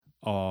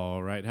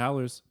All right,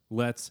 howlers,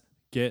 let's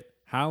get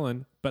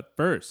howling. But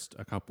first,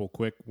 a couple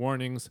quick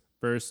warnings.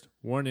 First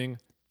warning,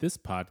 this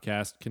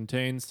podcast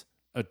contains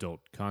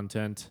adult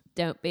content.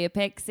 Don't be a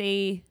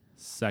pixie.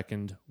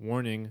 Second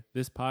warning,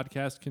 this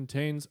podcast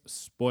contains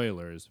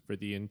spoilers for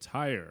the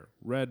entire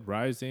Red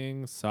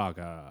Rising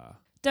saga.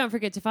 Don't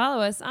forget to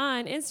follow us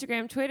on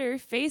Instagram, Twitter,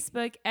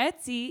 Facebook,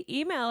 Etsy.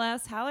 Email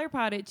us,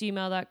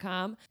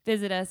 howlerpod@gmail.com.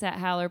 Visit us at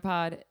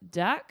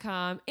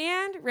howlerpod.com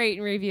and rate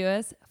and review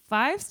us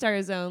 5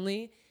 stars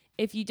only.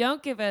 If you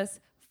don't give us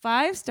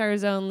 5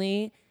 stars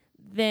only,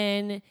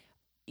 then,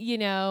 you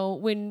know,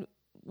 when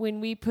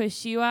we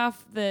push you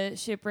off the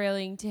ship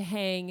railing to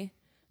hang,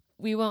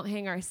 we won't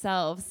hang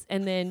ourselves.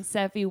 And then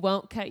Sephi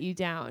won't cut you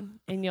down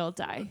and you'll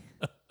die.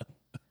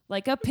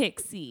 Like a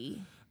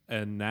pixie.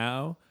 And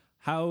now,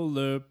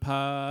 Howler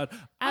Pod.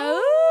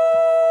 Oh!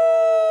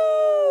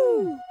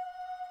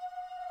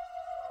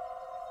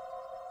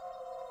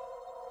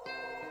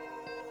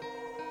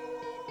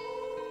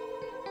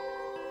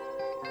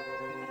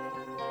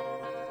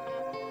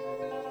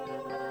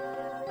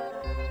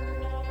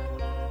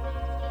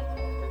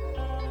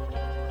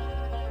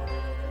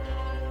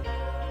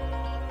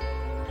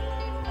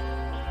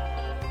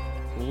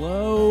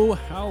 Hello,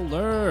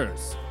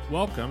 howlers.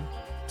 Welcome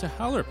to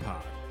Howler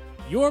Pod,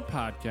 your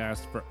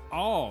podcast for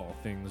all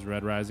things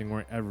Red Rising,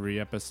 where every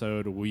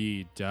episode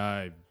we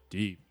dive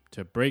deep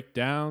to break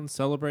down,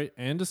 celebrate,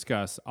 and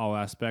discuss all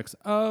aspects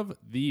of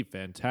the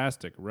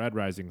fantastic Red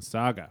Rising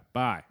saga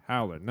by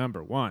Howler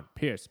number 1,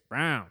 Pierce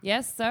Brown.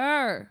 Yes,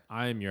 sir.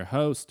 I am your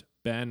host,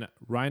 Ben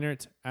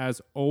Reinert.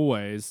 As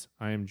always,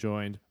 I am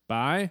joined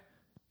by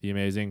the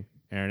amazing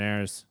Aaron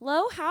Ayers.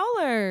 Hello,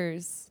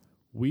 howlers.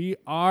 We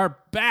are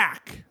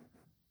back.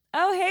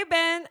 Oh, hey,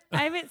 Ben.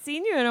 I haven't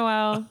seen you in a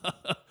while.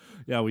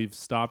 Yeah, we've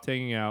stopped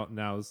hanging out.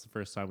 Now this is the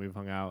first time we've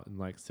hung out in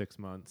like 6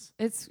 months.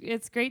 It's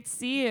great to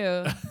see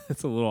you.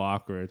 It's a little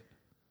awkward,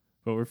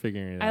 but we're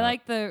figuring it out. I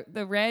like the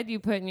red you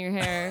put in your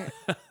hair.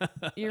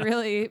 You're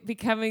really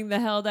becoming the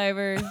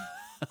Helldiver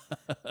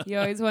you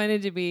always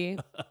wanted to be.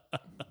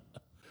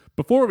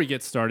 Before we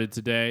get started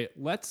today,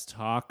 let's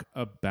talk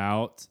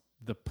about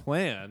the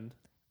plan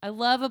I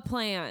love a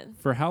plan.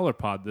 for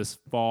HowlerPod this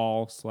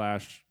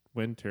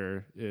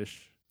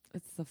fall/winter-ish.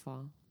 It's the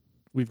fall.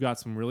 We've got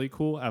some really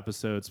cool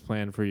episodes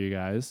planned for you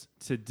guys.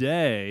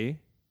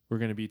 Today, we're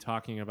going to be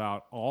talking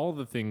about all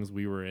the things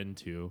we were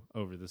into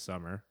over the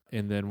summer.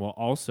 And then we'll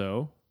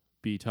also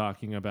be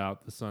talking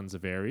about the Sons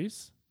of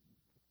Ares.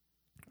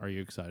 Are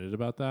you excited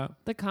about that?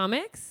 The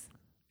comics?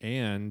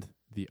 And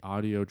the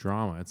audio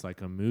drama. It's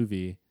like a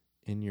movie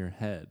in your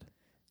head.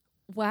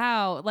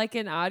 Wow, like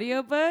an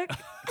audiobook?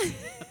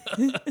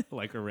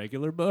 Like a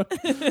regular book.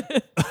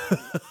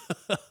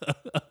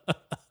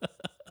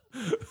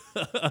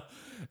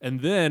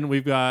 And then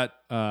we've got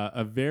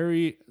a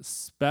very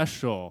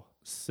special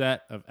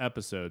set of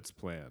episodes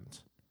planned.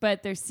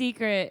 But they're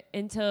secret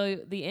until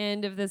the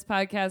end of this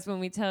podcast when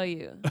we tell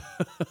you.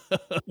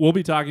 We'll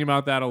be talking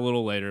about that a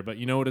little later, but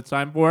you know what it's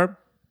time for?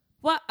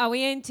 What are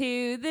we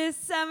into this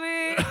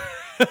summer?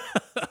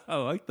 I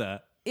like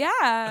that.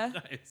 Yeah.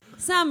 Nice.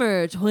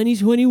 Summer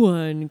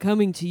 2021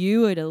 coming to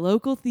you at a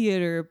local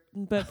theater,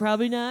 but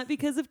probably not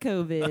because of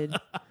COVID.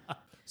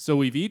 So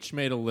we've each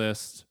made a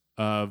list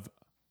of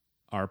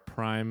our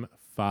prime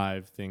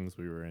 5 things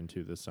we were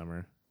into this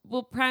summer.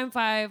 Well, prime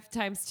 5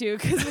 times 2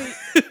 because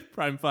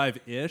Prime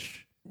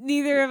 5-ish.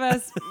 neither of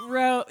us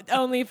wrote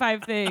only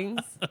 5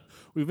 things.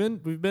 We've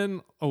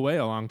been away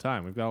a long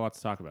time. We've got a lot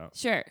to talk about.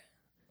 Sure.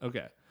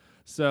 Okay.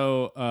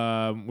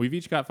 So we've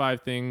each got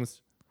 5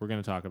 things. We're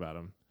going to talk about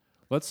them.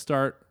 Let's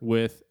start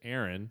with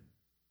Aaron.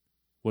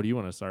 What do you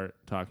want to start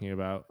talking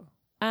about?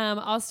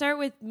 I'll start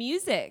with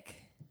music.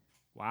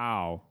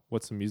 Wow.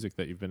 What's some music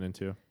that you've been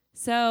into?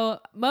 So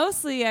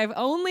mostly I've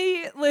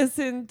only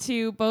listened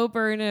to Bo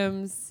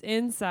Burnham's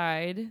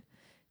Inside.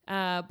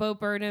 Bo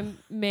Burnham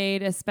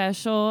made a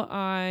special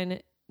on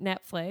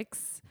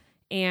Netflix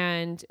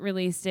and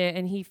released it.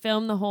 And he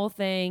filmed the whole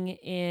thing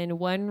in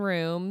one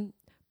room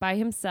by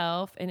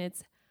himself. And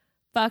it's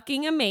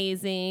fucking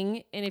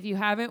amazing. And if you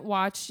haven't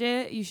watched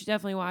it, you should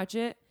definitely watch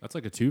it. That's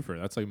like a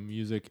twofer. That's like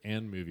music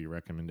and movie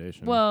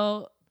recommendation.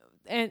 Well,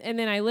 and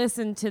then I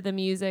listen to the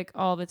music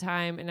all the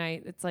time. And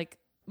it's like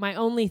my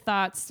only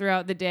thoughts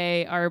throughout the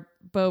day are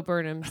Bo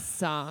Burnham's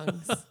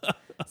songs.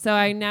 So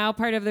I'm now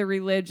part of the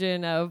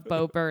religion of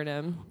Bo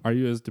Burnham. Are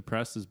you as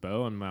depressed as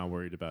Bo? I'm not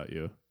worried about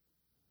you.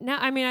 No,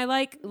 I mean, I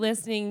like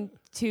listening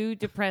to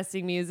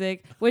depressing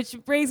music, which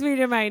brings me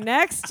to my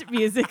next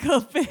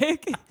musical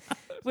pick,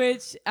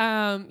 which,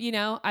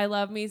 I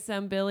love me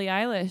some Billie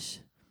Eilish.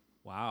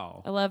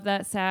 Wow. I love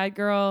that sad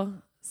girl,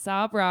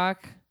 sob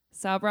rock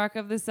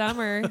of the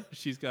summer.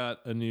 She's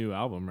got a new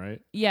album,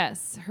 right?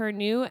 Yes, her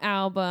new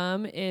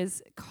album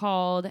is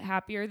called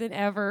Happier Than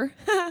Ever.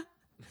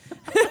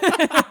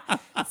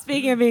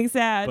 Speaking of being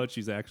sad. But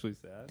she's actually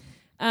sad.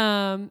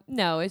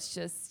 No, it's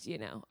just,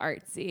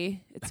 artsy.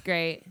 It's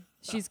great.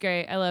 She's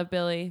great. I love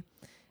Billie.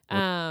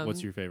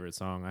 What's your favorite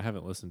song? I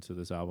haven't listened to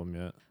this album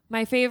yet.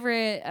 My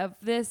favorite of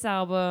this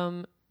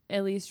album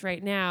at least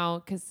right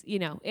now, because, you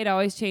know, it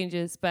always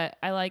changes, but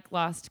I like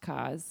Lost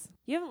Cause.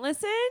 You haven't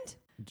listened?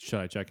 Should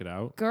I check it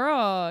out?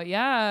 Girl,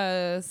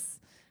 yes.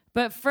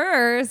 But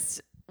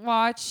first,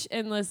 watch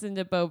and listen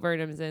to Bo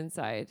Burnham's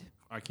Inside.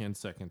 I can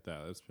second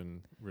that. It's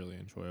been really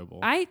enjoyable.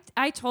 I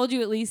told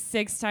you at least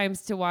 6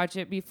 times to watch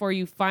it before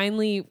you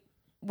finally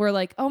were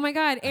like, oh my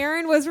God,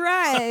 Aaron was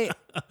right.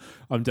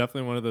 I'm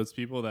definitely one of those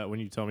people that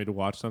when you tell me to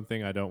watch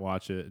something, I don't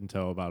watch it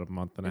until about a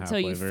month and a half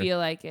later. Until you feel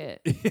like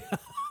it.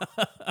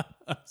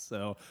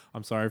 So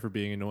I'm sorry for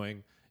being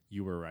annoying.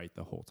 You were right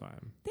the whole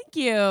time. Thank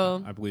you.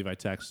 I believe I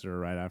texted her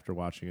right after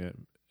watching it,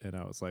 and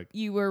I was like,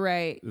 You were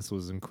right. this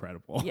was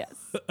incredible. Yes.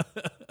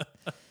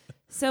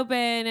 So,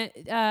 Ben,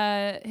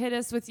 hit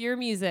us with your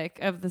music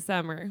of the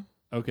summer.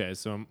 Okay,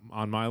 so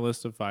on my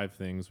list of 5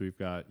 things, we've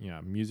got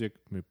music,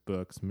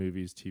 books,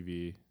 movies,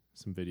 TV,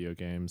 some video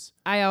games.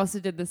 I also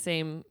did the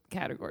same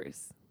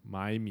categories.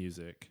 My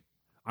music.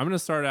 I'm going to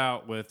start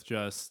out with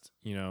just,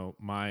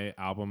 my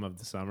album of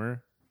the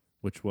summer,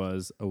 which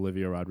was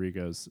Olivia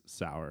Rodrigo's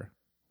Sour.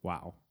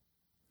 Wow.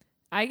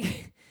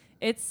 I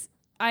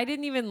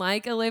didn't even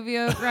like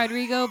Olivia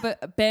Rodrigo,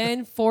 but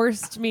Ben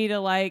forced me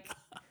to like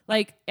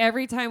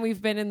every time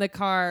we've been in the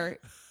car,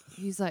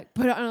 he's like,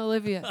 put on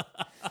Olivia.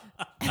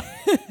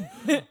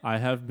 I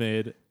have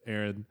made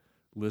Aaron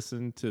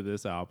listen to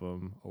this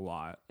album a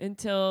lot.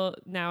 Until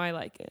now I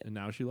like it. And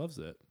now she loves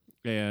it.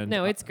 And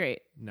no, it's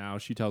great. Now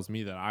she tells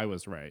me that I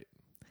was right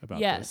about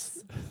yes.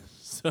 this.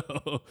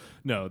 So,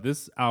 no,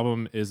 this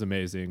album is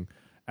amazing.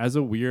 As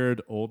a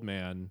weird old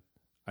man,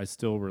 I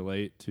still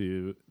relate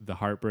to the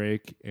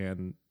heartbreak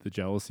and the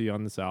jealousy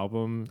on this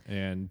album.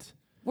 And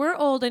we're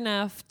old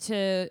enough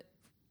to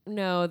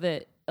know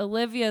that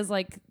Olivia's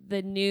like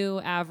the new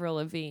Avril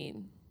Lavigne.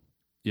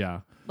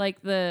 Yeah.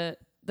 Like the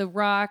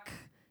rock,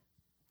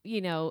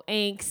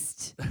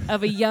 angst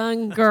of a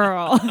young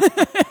girl.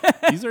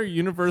 These are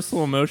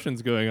universal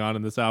emotions going on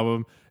in this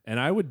album. And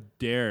I would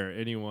dare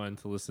anyone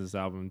to listen to this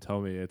album and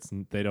tell me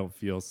they don't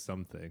feel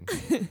something.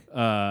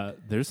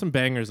 There's some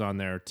bangers on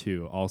there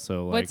too.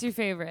 Also, what's your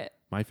favorite?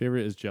 My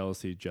favorite is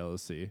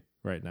Jealousy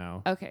right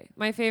now. Okay.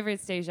 My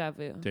favorite's Deja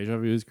Vu. Deja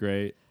Vu is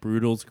great.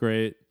 Brutal's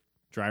great.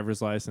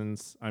 Driver's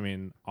License. I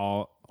mean,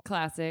 all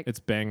classic. It's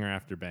banger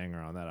after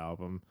banger on that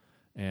album.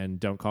 And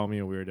Don't Call Me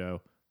a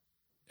Weirdo.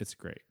 It's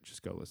great.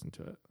 Just go listen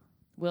to it.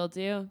 Will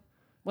do.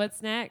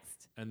 What's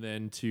next? And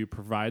then to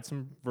provide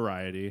some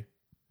variety.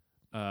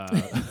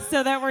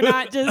 So that we're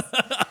not just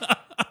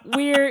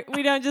we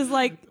don't just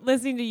like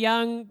listening to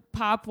young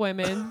pop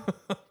women.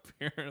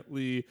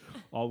 Apparently,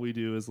 all we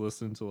do is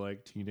listen to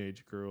like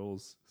teenage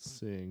girls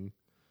sing.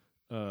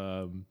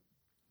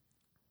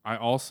 I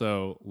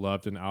also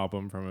loved an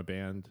album from a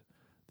band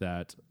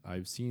that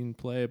I've seen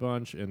play a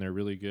bunch, and they're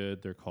really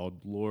good. They're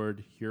called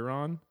Lord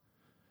Huron,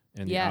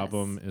 and the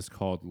album is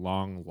called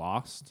Long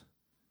Lost.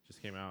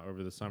 Just came out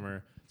over the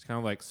summer. It's kind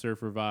of like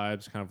surfer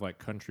vibes, kind of like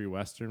country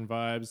western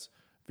vibes.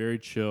 Very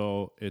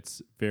chill.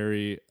 It's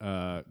very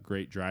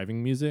great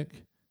driving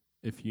music.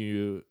 If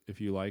you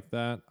like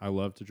that, I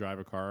love to drive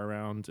a car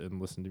around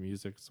and listen to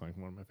music. It's like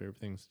one of my favorite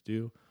things to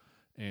do.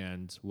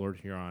 And Lord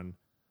Huron,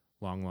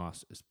 Long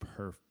Lost is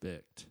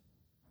perfect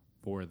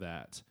for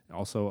that.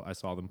 Also, I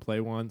saw them play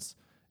once,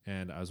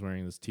 and I was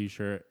wearing this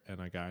T-shirt, and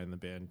a guy in the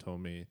band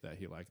told me that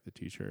he liked the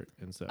T-shirt,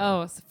 and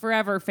so it's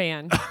forever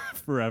fan.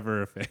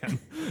 Forever a fan.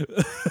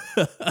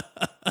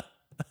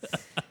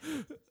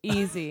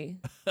 Easy.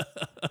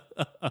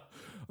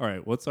 All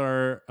right, what's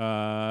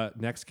our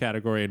next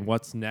category, and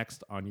what's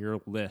next on your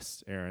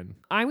list, Aaron?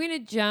 I'm going to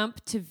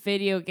jump to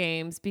video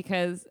games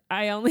because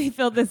I only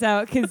filled this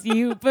out because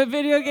you put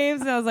video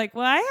games, and I was like,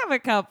 well, I have a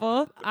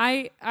couple.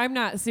 I'm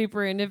not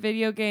super into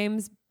video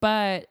games,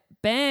 but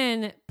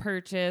Ben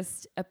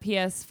purchased a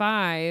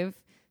PS5,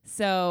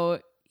 so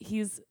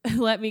he's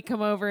let me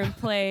come over and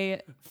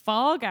play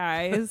Fall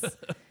Guys,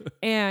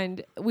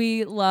 and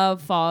we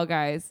love Fall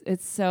Guys.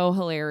 It's so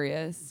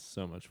hilarious.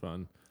 So much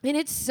fun. And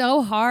it's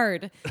so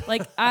hard.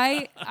 Like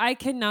I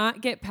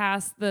cannot get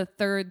past the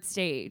 3rd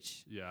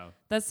stage. Yeah.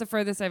 That's the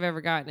furthest I've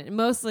ever gotten. And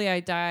mostly I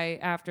die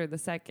after the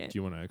 2nd. Do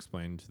you want to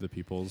explain to the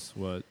peoples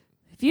what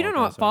If you don't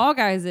know what Fall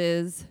Guys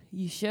is,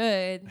 you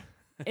should.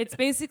 It's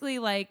basically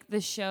like the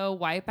show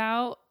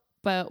Wipeout,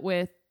 but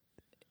with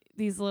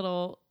these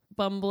little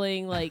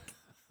bumbling like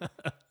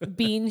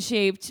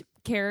bean-shaped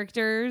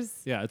characters.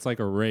 Yeah, it's like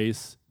a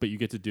race, but you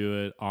get to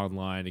do it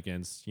online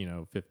against,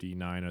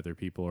 59 other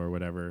people or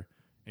whatever.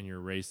 And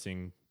you're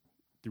racing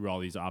through all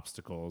these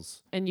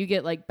obstacles. And you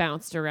get like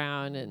bounced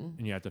around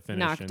and you have to finish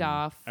knocked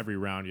off. Every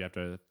round you have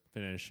to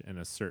finish in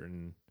a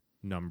certain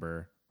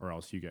number or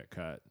else you get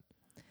cut.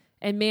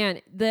 And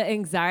man, the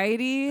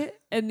anxiety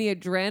and the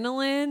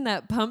adrenaline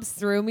that pumps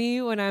through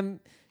me when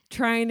I'm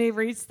trying to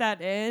reach that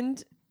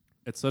end.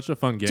 It's such a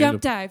fun game.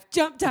 Jump dive.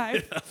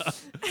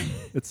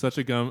 It's such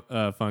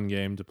a fun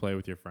game to play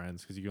with your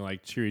friends because you can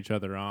like cheer each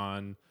other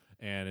on.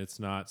 And it's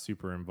not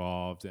super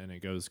involved, and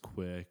it goes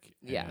quick.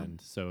 Yeah.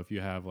 And so if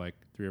you have like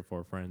 3 or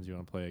 4 friends you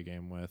want to play a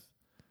game with,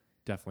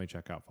 definitely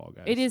check out Fall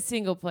Guys. It is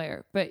single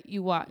player, but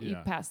you you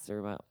Yeah. pass the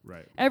remote.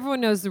 right. Everyone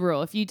knows the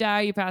rule. If you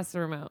die, you pass the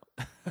remote.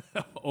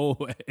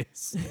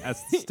 Always.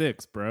 That's the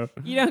sticks, bro.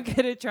 You don't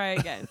get to try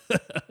again.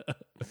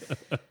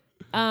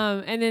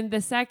 And then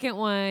the second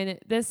one,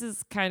 this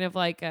is kind of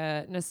like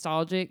a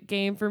nostalgic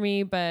game for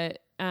me, but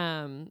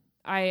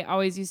I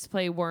always used to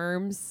play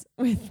Worms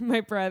with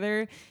my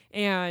brother,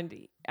 and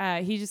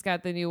he just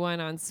got the new one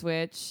on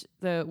Switch,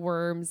 the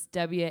Worms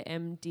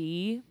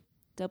WMD.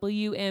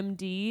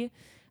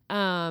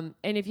 And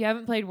if you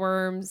haven't played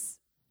Worms,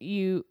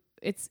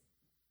 it's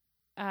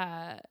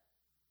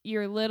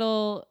your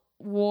little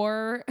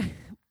war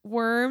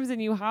worms,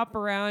 and you hop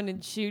around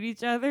and shoot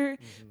each other,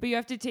 but you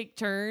have to take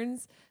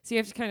turns. So you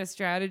have to kind of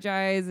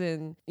strategize,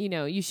 and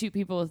you shoot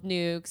people with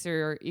nukes,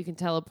 or you can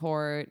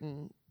teleport,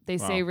 and they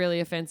say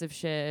really offensive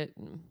shit.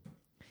 And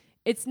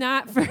it's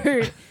not for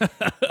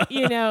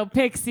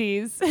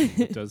pixies.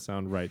 It does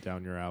sound right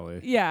down your alley.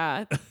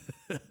 Yeah.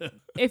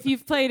 If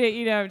you've played it,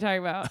 you know what I'm talking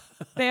about.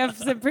 They have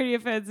some pretty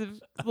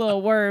offensive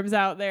little worms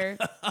out there.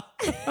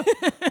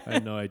 I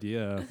had no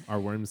idea. Are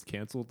Worms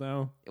canceled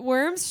now?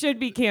 Worms should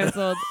be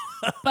canceled,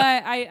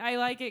 but I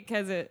like it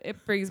because it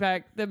brings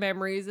back the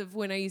memories of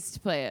when I used to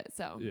play it.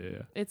 So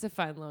Yeah. it's a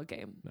fun little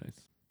game.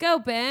 Nice. Go,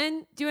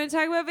 Ben. Do you want to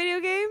talk about video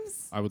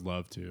games? I would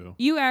love to.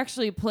 You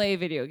actually play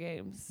video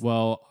games.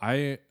 Well,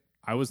 I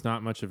was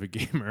not much of a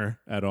gamer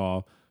at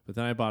all, but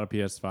then I bought a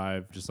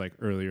PS5 just like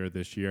earlier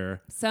this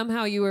year.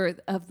 Somehow you were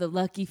of the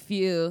lucky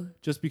few.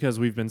 Just because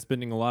we've been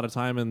spending a lot of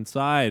time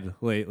inside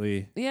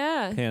lately.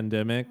 Yeah.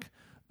 Pandemic.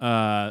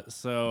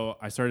 So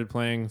I started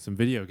playing some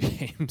video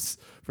games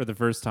for the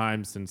first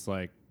time since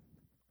like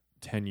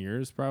 10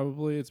 years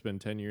probably. It's been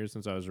 10 years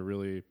since I was a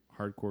really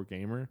hardcore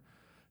gamer.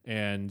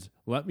 And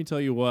let me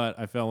tell you what,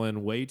 I fell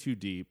in way too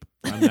deep.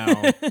 I'm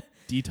now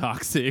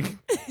detoxing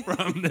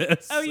from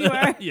this. Oh, you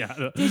are?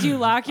 Yeah. Did you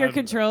lock your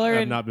controller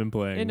I've not been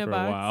playing in a for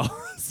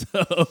box? a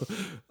while.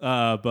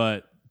 So,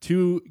 but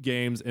 2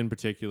 games in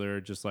particular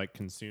just like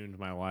consumed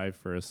my life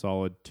for a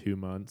solid 2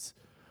 months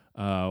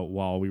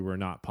while we were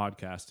not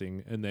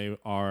podcasting. And they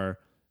are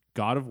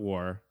God of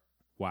War.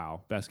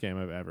 Wow. Best game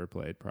I've ever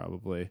played,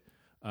 probably.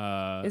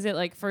 Is it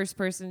like first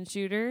person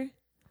shooter?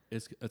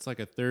 It's like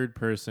a third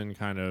person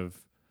kind of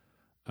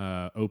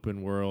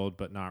open world,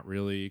 but not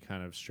really,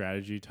 kind of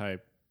strategy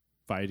type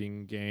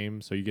fighting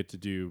game. So you get to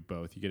do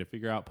both. You get to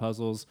figure out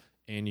puzzles,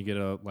 and you get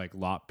to like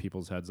lop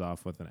people's heads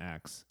off with an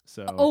axe.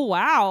 So Oh,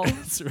 wow.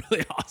 it's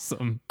really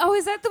awesome. Oh,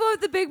 is that the one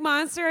with the big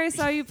monster I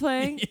saw you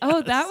playing? Yes.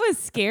 Oh, that was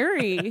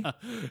scary.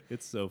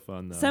 It's so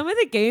fun though. Some of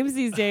the games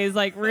these days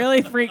like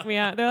really freak me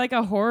out. They're like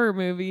a horror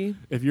movie.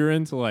 If you're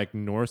into like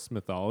Norse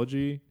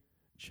mythology,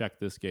 check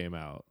this game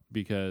out,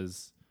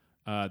 because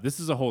this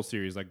is a whole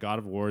series. Like God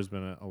of War has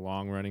been a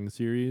long running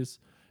series.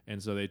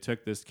 And so they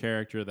took this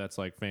character that's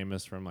like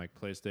famous from like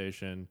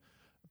PlayStation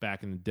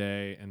back in the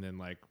day, and then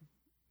like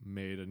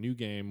made a new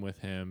game with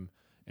him.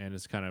 And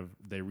it's kind of,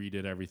 they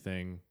redid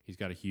everything. He's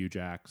got a huge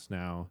axe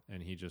now,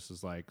 and he just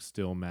is like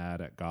still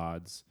mad at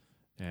gods.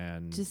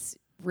 And Just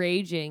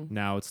raging.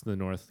 now it's the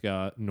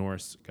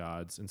Norse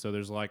gods. And so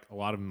there's like a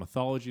lot of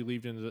mythology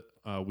weaved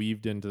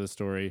into the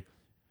story.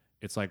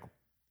 It's like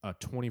a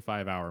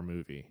 25-hour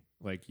movie.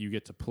 Like you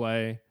get to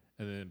play,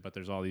 but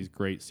there's all these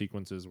great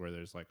sequences where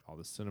there's like all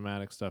the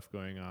cinematic stuff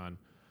going on.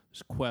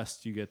 There's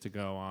quests you get to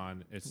go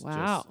on. It's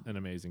Wow. just an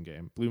amazing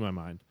game. Blew my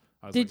mind.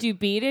 Did you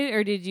beat it,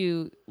 or did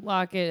you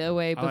lock it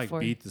away I before?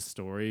 like beat the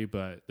story,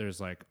 but there's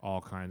like all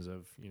kinds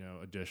of,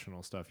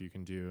 additional stuff you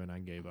can do, and I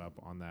gave up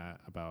on that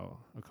about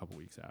a couple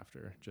weeks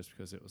after, just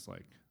because it was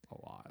like a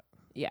lot.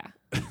 Yeah.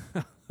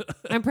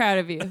 I'm proud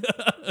of you.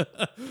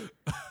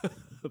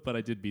 But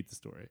I did beat the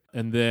story.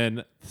 And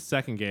then the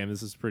second game,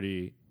 this is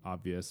pretty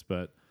obvious,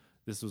 but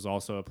this was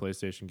also a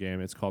PlayStation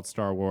game. It's called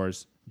Star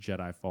Wars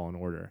Jedi Fallen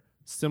Order.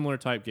 Similar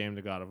type game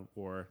to God of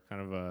War,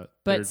 kind of a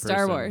But third Star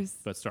person, Wars.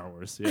 But Star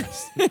Wars,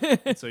 yes.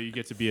 So you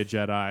get to be a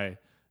Jedi,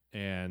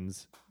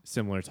 and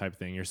similar type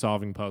thing. You're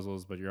solving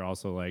puzzles, but you're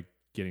also like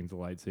getting the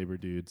lightsaber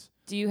dudes.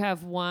 Do you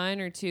have 1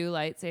 or 2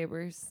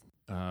 lightsabers?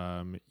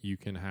 You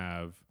can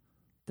have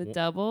The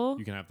double?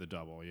 You can have the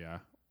double, yeah.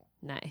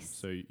 Nice.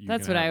 So you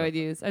That's can what have I would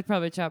use. I'd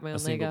probably chop my a own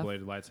leg off.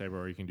 single-bladed lightsaber,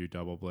 or you can do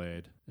double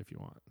blade if you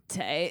want.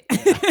 Tight.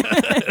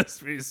 That's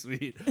pretty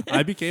sweet.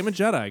 I became a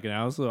Jedi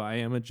now, so I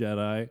am a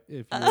Jedi,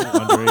 if you're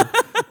wondering.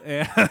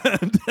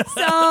 And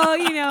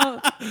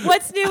So,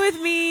 what's new with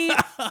me?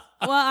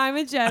 Well, I'm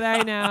a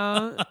Jedi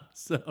now.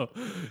 so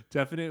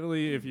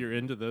definitely, if you're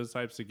into those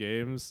types of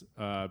games,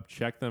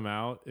 check them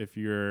out. If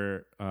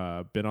you're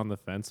been on the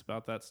fence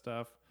about that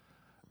stuff,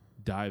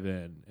 dive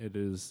in. It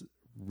is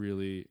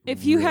really,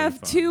 If you really have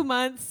fun. 2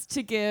 months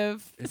to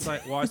give. It's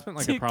like, well, I spent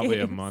like Two probably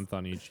a games. month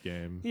on each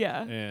game.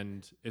 Yeah.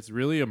 And it's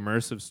really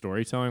immersive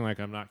storytelling. Like,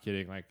 I'm not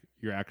kidding. Like,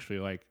 you're actually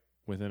like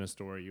within a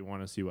story. You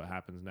want to see what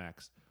happens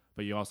next,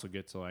 but you also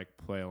get to like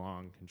play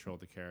along, control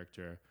the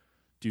character,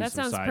 do That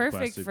some sounds side perfect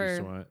quests if you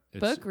for want.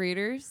 book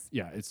readers,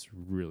 Yeah, it's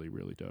really,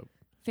 really dope.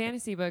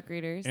 fantasy book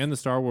readers. And the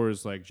Star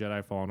Wars like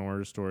Jedi Fallen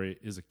Order story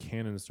is a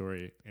canon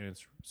story, and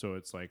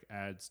it's like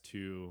adds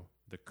to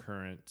the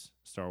current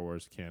Star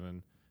Wars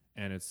canon,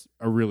 and it's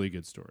a really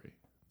good story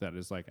that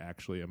is like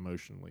actually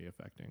emotionally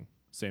affecting.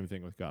 Same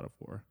thing with God of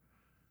War.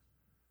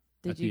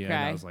 Did At you the cry?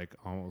 End, I was like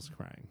almost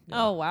crying.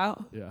 Oh,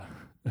 wow. Yeah.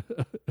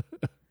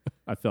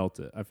 I felt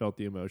it. I felt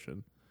the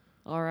emotion.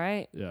 All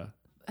right. Yeah.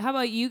 How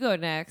about you go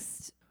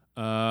next?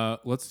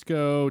 Let's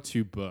go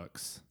to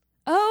books.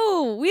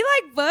 Oh, we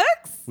like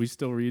books? We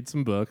still read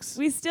some books.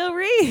 We still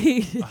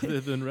read. Other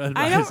than Red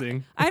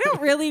Rising. I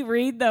don't really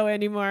read, though,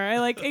 anymore. I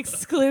like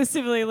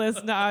exclusively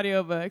listen to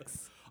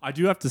audiobooks. I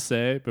do have to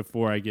say,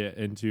 before I get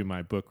into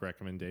my book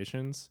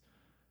recommendations,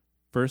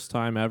 first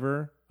time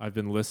ever, I've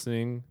been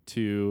listening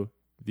to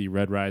the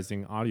Red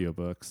Rising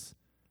audiobooks.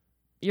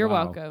 You're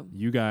Wow. welcome.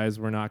 You guys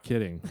were not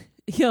kidding.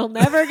 You'll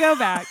never go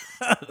back.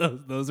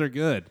 Those are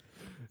good.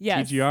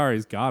 Yes. TGR,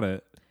 he's got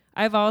it.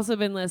 I've also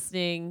been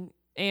listening,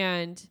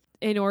 and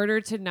in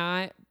order to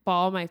not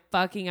bawl my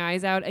fucking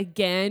eyes out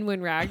again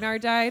when Ragnar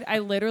died, I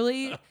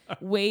literally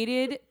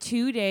waited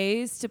 2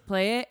 days to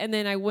play it, and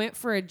then I went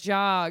for a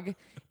jog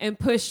and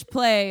pushed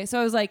play. So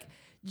I was like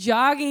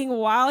jogging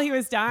while he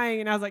was dying,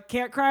 and I was like,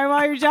 can't cry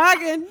while you're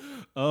jogging.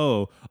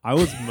 Oh, I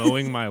was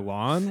mowing my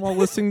lawn while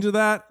listening to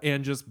that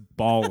and just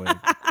bawling.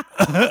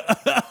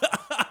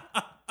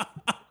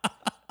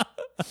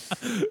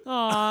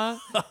 Aw.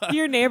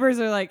 Your neighbors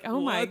are like, oh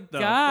my What the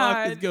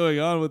God. fuck is going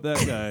on with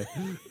that guy?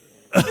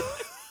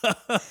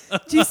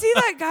 Do you see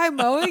that guy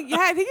mowing? Yeah,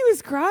 I think he was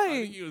I think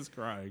crying. he was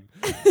crying.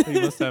 He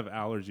must have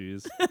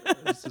allergies.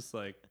 It's just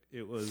like,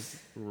 it was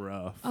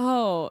rough.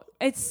 Oh,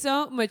 it's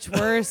so much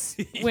worse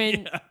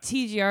when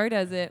TGR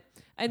does it.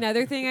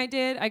 Another thing I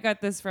did, I got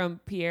this from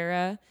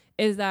Piera,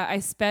 is that I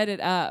sped it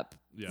up.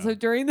 Yeah. So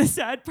during the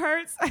sad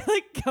parts, I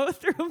like go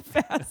through them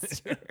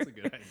faster. That's a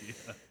good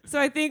idea. So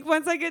I think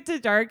once I get to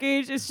Dark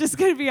Age, it's just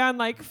going to be on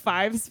like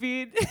 5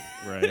 speed.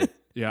 Right.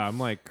 Yeah, I'm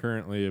like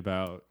currently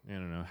about,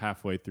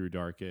 halfway through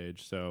Dark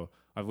Age. So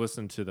I've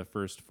listened to the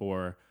first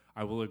 4.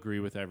 I will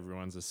agree with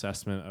everyone's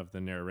assessment of the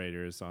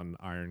narrators on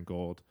Iron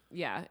Gold.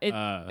 Yeah,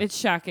 it's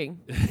shocking.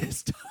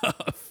 It's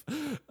tough.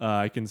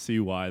 I can see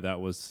why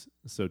that was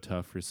so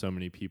tough for so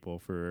many people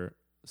for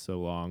so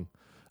long.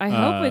 I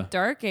hope with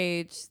Dark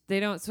Age, they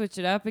don't switch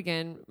it up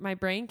again. My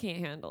brain can't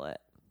handle it.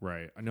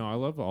 Right. No, I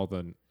love all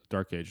the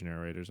Dark Age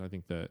narrators. I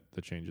think that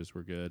the changes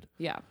were good.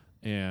 Yeah.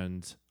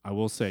 And I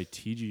will say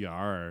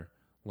TGR,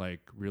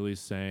 like really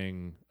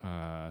saying,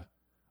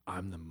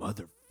 I'm the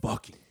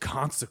motherfucking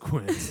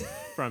consequence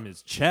from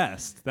his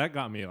chest. That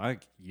got me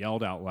like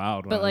yelled out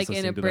loud. When But I was like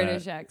in a listening to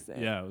British that. accent.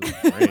 Yeah, it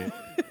was great.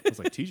 I was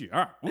like,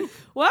 TGR. Woo.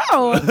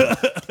 Wow.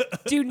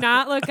 Do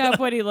not look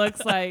up what he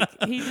looks like.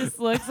 He just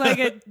looks like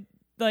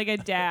a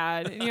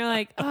dad. And you're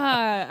like,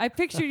 I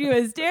pictured you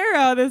as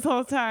Darrow this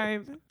whole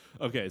time.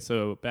 Okay,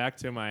 so back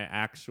to my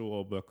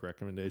actual book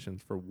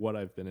recommendations for what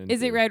I've been into.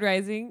 Is it Red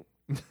Rising?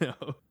 No.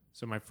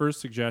 So my first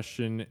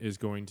suggestion is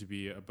going to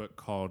be a book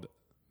called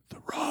The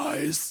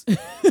Rise.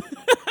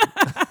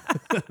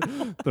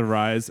 The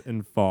Rise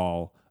and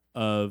Fall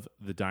of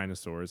the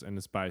Dinosaurs. And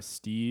it's by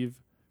Steve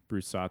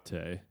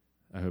Brusatte.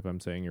 I hope I'm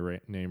saying your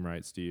name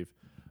right, Steve.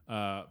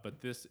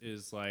 But this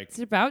is like... Is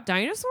it about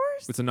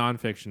dinosaurs? It's a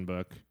nonfiction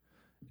book.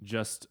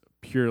 Just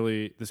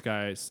purely... This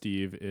guy,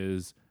 Steve,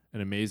 is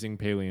an amazing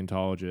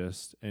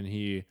paleontologist. And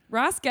he...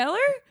 Ross Geller?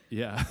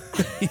 Yeah.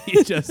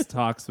 He just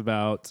talks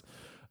about...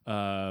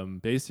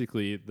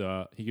 basically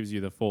he gives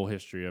you the full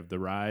history of the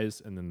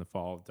rise and then the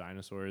fall of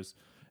dinosaurs,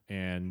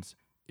 and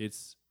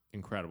it's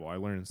incredible. I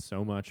learned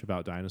so much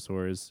about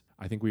dinosaurs.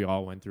 I think we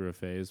all went through a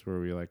phase where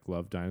we like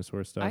loved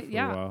dinosaur stuff for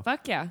a while.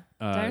 Fuck yeah.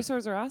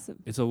 Dinosaurs are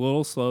awesome. It's a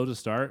little slow to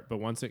start, but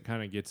once it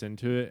kind of gets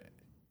into it,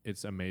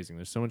 it's amazing.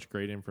 There's so much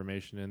great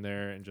information in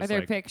there, and just are there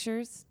like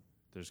pictures?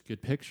 there's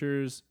good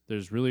pictures.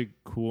 There's really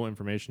cool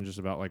information just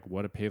about like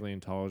what a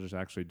paleontologist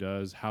actually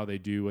does, how they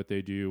do, what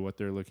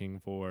they're looking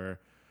for.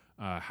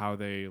 How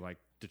they like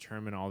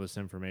determine all this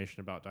information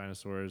about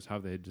dinosaurs, how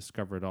they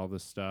discovered all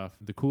this stuff.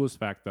 The coolest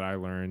fact that I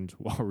learned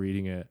while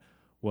reading it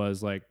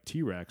was like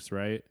T-Rex,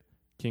 right?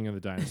 King of the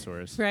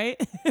dinosaurs. Right?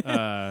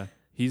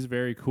 He's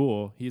very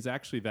cool. He's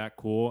actually that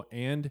cool.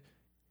 And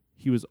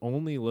he was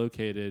only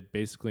located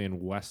basically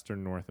in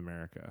Western North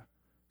America.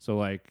 So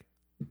like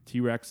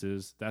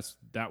T-Rexes,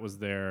 that was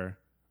their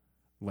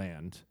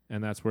land.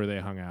 And that's where they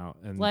hung out.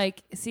 And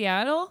like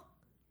Seattle?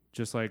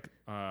 just like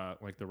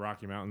the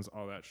Rocky Mountains,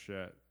 all that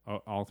shit,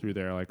 all through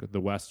there, like the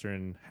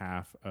western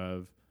half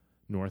of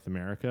North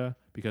America,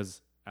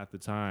 because at the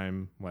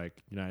time,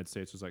 like United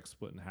States was like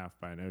split in half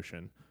by an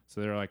ocean.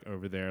 So they're like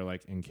over there,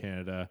 like in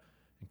Canada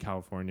and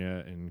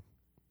California and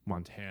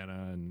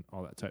Montana and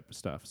all that type of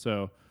stuff.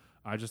 So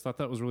I just thought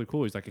that was really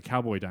cool. He's like a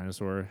cowboy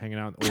dinosaur hanging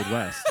out in the Old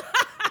West.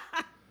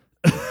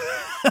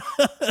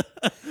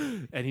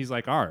 And he's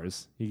like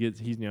ours.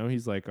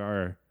 He's like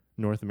our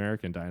North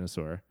American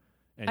dinosaur.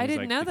 And I he's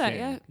didn't like know the that, king.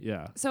 yeah.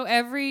 Yeah. So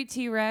every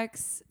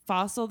T-Rex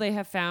fossil they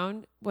have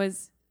found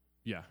was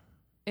Yeah.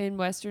 in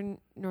Western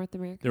North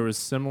America? There was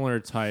similar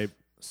type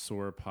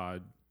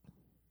sauropod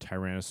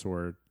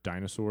tyrannosaur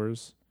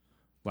dinosaurs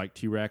like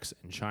T-Rex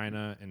in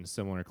China and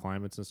similar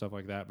climates and stuff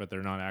like that, but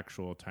they're not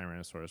actual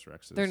Tyrannosaurus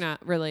Rexes. They're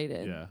not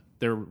related. Yeah,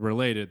 they're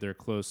related. They're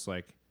close,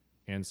 like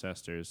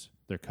ancestors.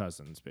 They're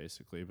cousins,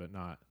 basically, but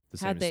not the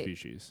same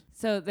species.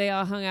 So they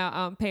all hung out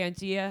on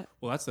Pangea.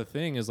 Well, that's the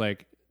thing is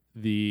like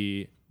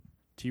the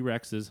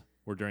T-Rexes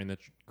were during the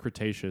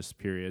Cretaceous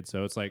period,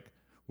 so it's like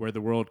where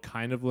the world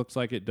kind of looks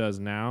like it does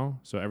now.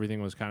 So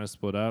everything was kind of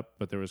split up,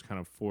 but there was kind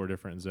of 4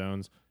 different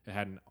zones. It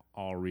hadn't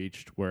all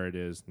reached where it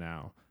is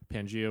now.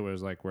 Pangea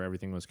was like where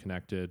everything was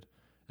connected,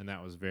 and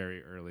that was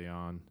very early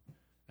on.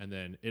 And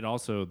then it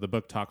also, the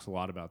book talks a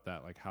lot about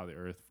that, like how the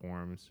earth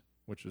forms,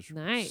 which is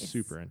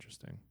super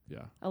interesting.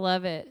 Yeah. I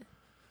love it.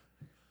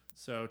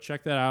 So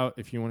check that out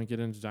if you want to get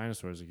into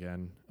dinosaurs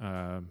again.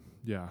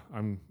 Yeah,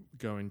 I'm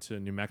going to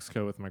New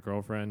Mexico with my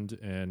girlfriend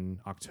in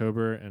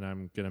October, and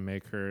I'm going to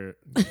make her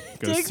go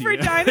dig see for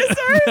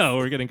dinosaurs? No,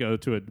 we're going to go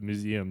to a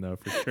museum, though,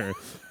 for sure,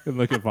 and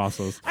look at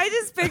fossils. I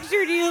just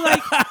pictured you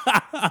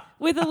like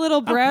with a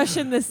little brush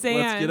in the sand.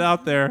 Let's get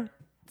out there.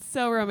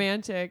 So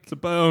romantic. It's a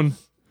bone.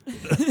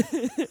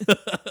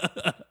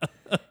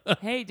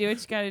 Hey, do what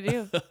you got to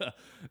do.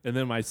 And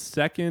then my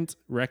second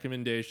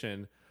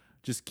recommendation,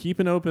 just keep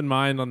an open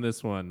mind on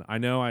this one. I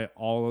know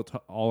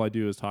all I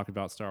do is talk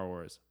about Star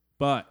Wars,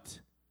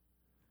 but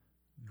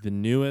the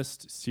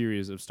newest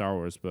series of Star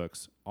Wars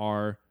books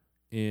are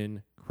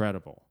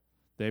incredible.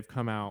 They've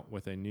come out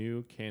with a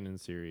new canon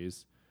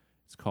series.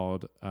 It's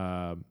called,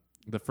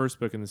 the first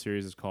book in the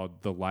series is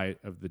called The Light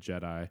of the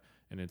Jedi,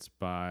 and it's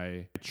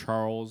by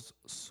Charles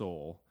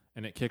Soule.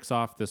 And it kicks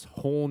off this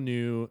whole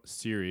new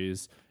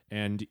series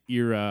and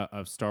era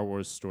of Star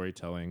Wars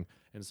storytelling.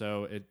 And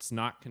so it's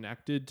not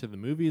connected to the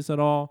movies at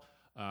all.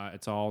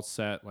 It's all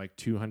set like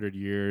 200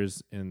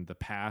 years in the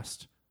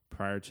past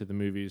prior to the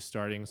movies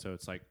starting. So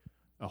it's like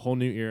a whole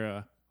new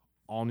era,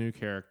 all new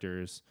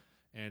characters.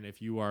 And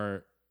if you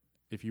were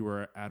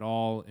at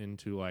all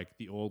into like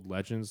the old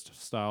Legends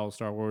style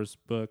Star Wars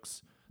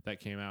books that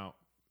came out,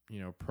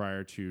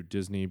 prior to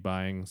Disney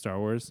buying Star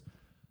Wars,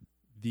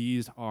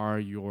 these are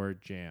your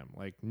jam.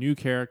 Like new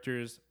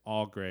characters,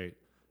 all great.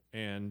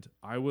 And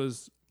I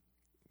was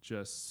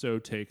just so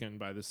taken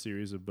by the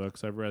series of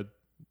books. I've read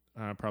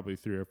probably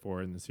 3 or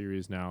 4 in the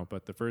series now,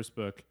 but the first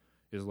book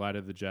is Light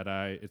of the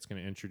Jedi. It's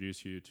going to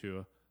introduce you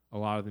to a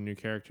lot of the new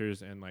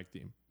characters and like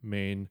the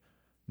main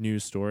new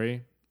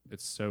story.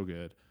 It's so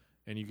good.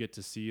 And you get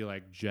to see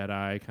like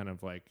Jedi kind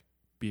of like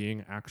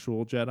being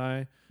actual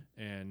Jedi,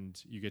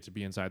 and you get to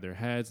be inside their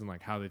heads and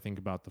like how they think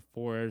about the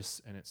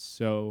Force. And it's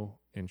so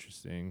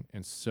interesting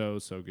and so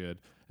good.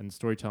 And the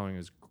storytelling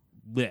is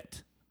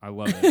lit. I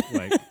love it.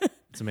 Like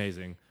it's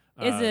amazing.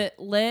 Is it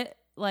lit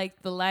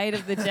like the Light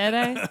of the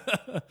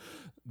Jedi?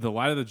 The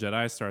Light of the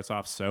Jedi starts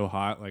off so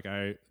hot. Like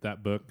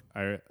that book,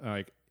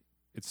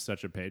 it's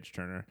such a page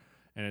turner,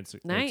 and it's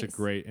a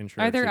great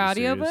intro. Are there to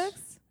the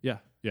audiobooks?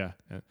 Yeah,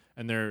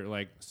 and they're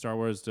like Star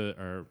Wars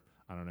or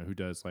I don't know who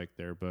does like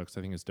their books.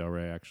 I think it's Del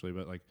Rey actually,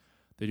 but like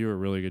they do a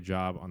really good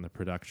job on the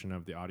production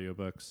of the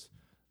audiobooks.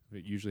 They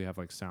usually have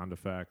like sound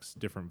effects,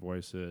 different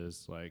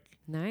voices, like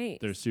nice.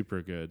 They're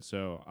super good.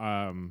 So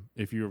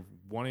if you're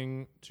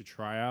wanting to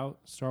try out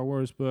Star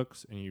Wars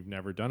books and you've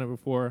never done it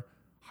before,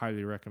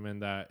 highly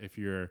recommend that. If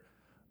you're a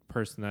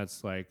person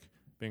that's like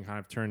being kind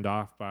of turned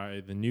off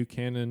by the new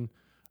canon,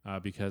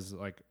 because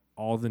like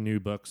all the new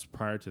books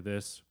prior to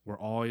this were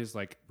always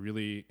like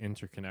really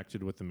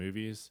interconnected with the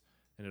movies,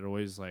 and it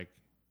always like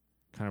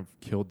kind of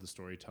killed the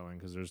storytelling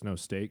because there's no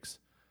stakes.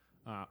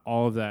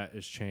 All of that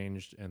is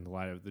changed in The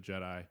Light of the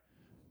Jedi,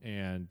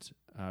 and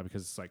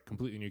because it's like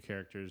completely new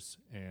characters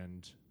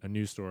and a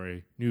new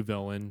story, new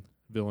villain.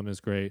 Villain is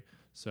great,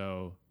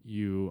 so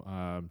you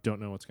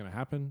don't know what's going to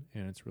happen,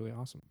 and it's really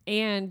awesome.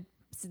 And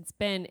since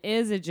Ben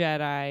is a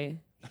Jedi,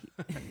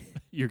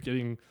 you're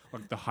getting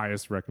like the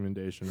highest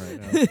recommendation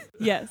right now.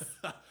 Yes,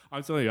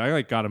 I'm telling you, I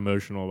like got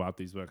emotional about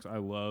these books. I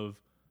love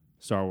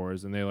Star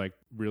Wars, and they like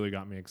really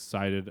got me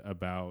excited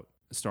about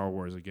Star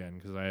Wars again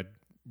because I had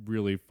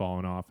really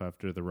fallen off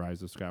after The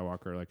Rise of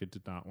Skywalker. Like, I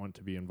did not want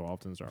to be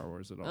involved in Star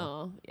Wars at all.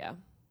 Oh,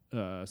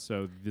 yeah.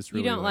 So this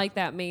really... You don't like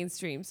that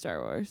mainstream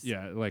Star Wars.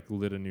 Yeah, it like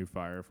lit a new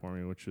fire for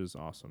me, which is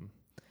awesome.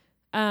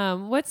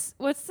 What's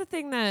the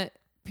thing that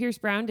Pierce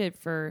Brown did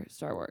for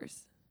Star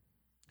Wars?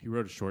 He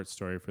wrote a short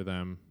story for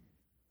them.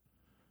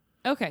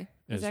 Okay.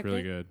 It's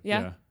really good.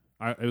 Yeah.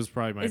 It was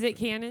probably my... Is it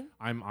canon?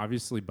 I'm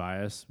obviously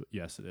biased, but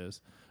yes, it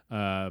is.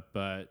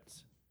 But...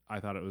 I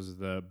thought it was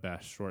the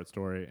best short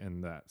story in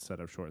that set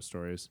of short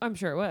stories. I'm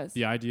sure it was.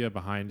 The idea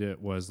behind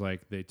it was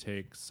like they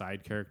take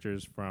side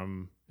characters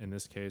from, in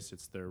this case,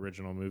 it's the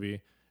original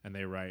movie, and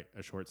they write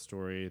a short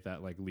story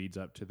that like leads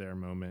up to their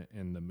moment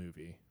in the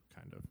movie,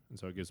 kind of. And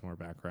so it gives more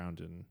background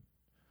and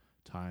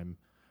time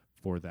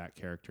for that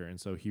character. And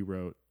so he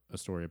wrote a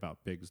story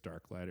about Biggs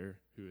Darklighter,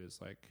 who is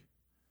like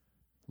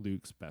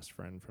Luke's best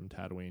friend from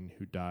Tatooine,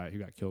 who got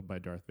killed by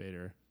Darth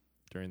Vader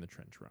during the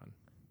trench run.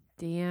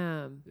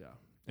 Damn. Yeah.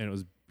 And it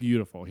was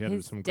beautiful. He had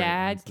his some great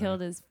dad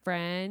killed his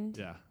friend.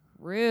 Yeah.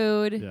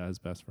 Rude. Yeah, his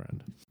best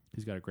friend.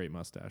 He's got a great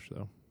mustache,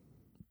 though.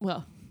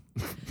 Well,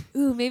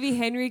 Ooh, maybe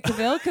Henry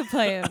Cavill could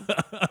play him.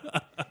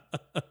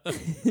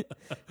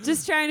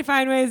 Just trying to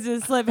find ways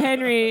to slip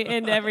Henry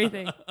into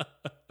everything.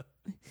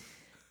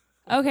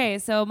 Okay,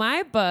 so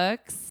my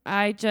books,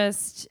 I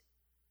just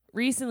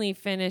recently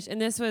finished,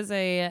 and this was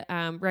a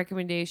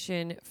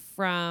recommendation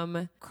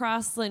from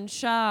Crossland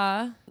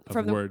Shaw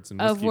from Words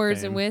and of Whiskey Words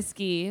fame. and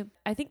Whiskey.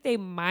 I think they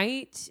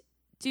might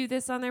do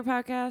this on their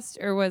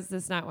podcast, or was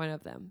this not one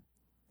of them?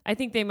 I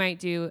think they might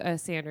do a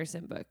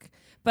Sanderson book,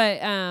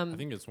 but I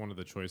think it's one of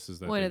the choices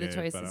that one they of the gave,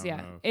 but I choices. don't Yeah,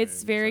 know if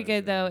it's they very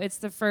decided good to. though. It's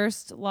the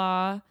first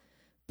law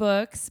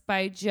books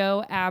by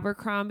Joe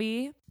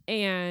Abercrombie,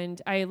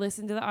 and I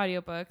listened to the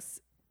audiobooks,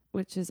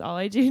 which is all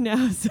I do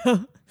now.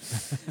 So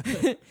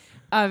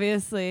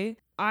obviously,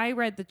 I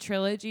read the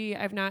trilogy.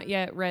 I've not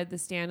yet read the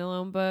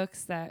standalone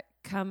books that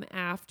come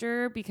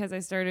after because I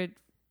started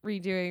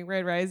redoing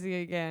Red Rising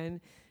again.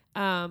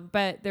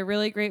 But they're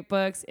really great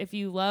books. If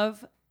you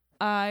love,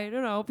 I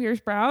don't know, Pierce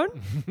Brown,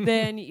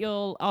 then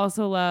you'll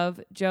also love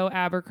Joe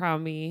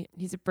Abercrombie.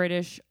 He's a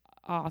British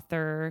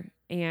author,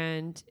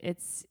 and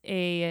it's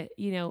a,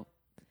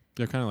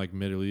 They're kind of like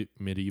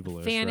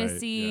medievalish,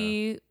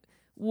 fantasy,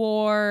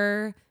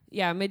 war,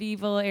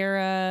 medieval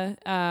era.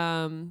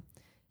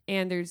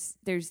 And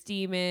there's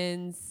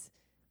demons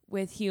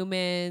with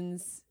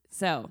humans.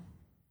 So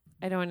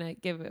I don't want to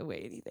give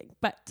away anything,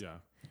 but Right? Yeah.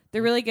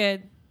 they're really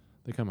good.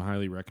 They come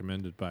highly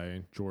recommended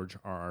by George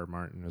R.R.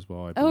 Martin as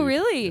well. I Oh, believe.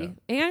 really?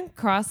 And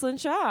Crossland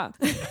Shaw.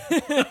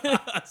 Yeah.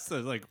 So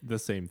it's like the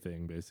same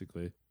thing,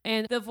 basically.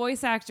 And the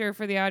voice actor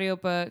for the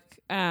audiobook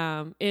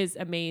is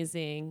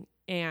amazing,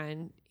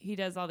 and he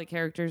does all the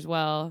characters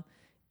well.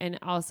 And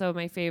also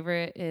my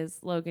favorite is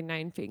Logan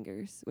Nine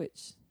Fingers,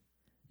 which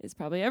is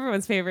probably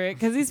everyone's favorite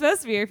because he's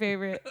supposed to be your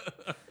favorite.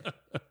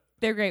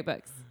 They're great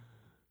books.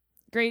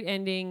 Great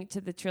ending to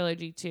the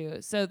trilogy too.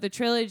 So the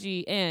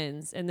trilogy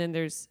ends, and then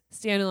there's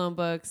standalone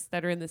books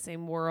that are in the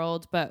same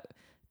world, but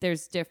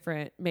there's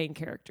different main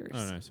characters.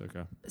 Oh, nice.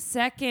 Okay.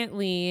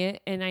 Secondly,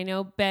 and I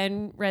know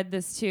Ben read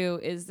this too,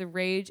 is The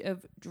Rage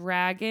of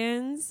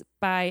Dragons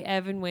by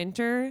Evan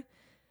Winter.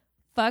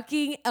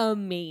 Fucking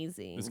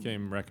amazing. This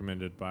came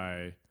recommended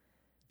by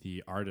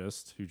the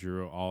artist who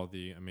drew all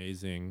the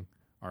amazing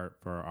art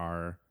for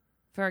our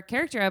For our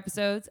character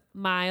episodes,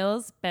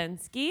 Miles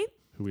Bensky.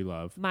 who we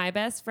love. My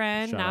best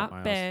friend, Shout out, not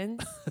Miles.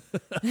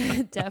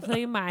 Ben's.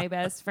 Definitely my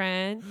best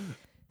friend.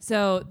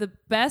 So the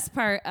best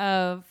part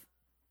of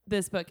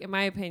this book, in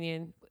my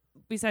opinion,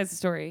 besides the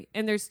story,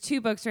 and there's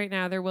 2 books right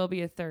now, there will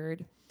be a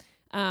third.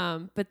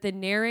 But the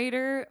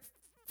narrator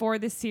for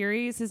the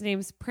series, his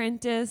name's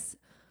Prentice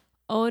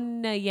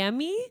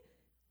Onayemi.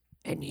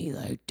 And he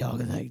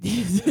talks like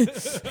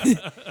this.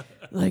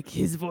 Like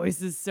his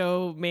voice is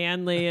so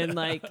manly, and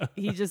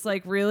he just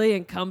really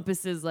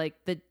encompasses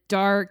the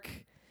dark,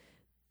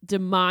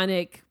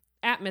 demonic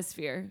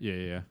atmosphere.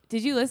 Yeah.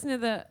 Did you listen to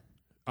the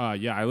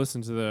Yeah, I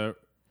listened to the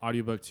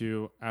audiobook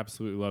too.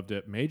 Absolutely loved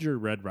it. Major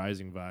Red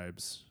Rising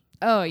vibes.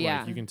 Oh yeah.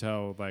 Like, you can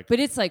tell But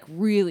it's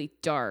really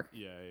dark.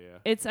 Yeah.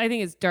 I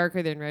think it's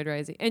darker than Red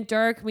Rising. And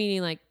dark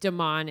meaning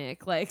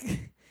demonic.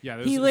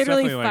 Yeah, He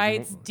literally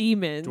fights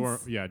demons.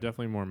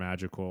 Definitely more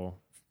magical,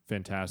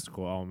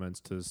 fantastical elements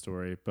to the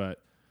story.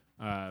 But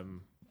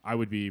I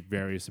would be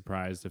very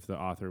surprised if the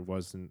author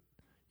wasn't,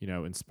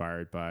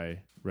 inspired by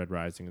Red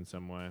Rising in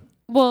some way.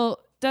 Well,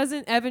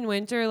 doesn't Evan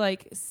Winter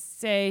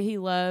say he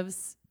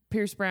loves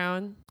Pierce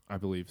Brown? I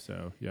believe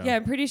so. Yeah. Yeah,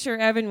 I'm pretty sure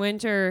Evan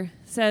Winter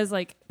says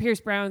Pierce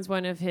Brown's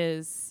one of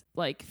his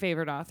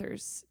favorite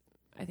authors.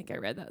 I think I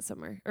read that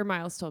somewhere, or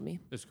Miles told me.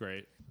 It's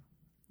great.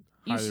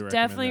 You Highly should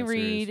recommend definitely that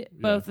series. read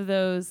both of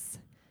those,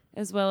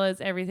 as well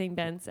as everything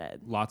Ben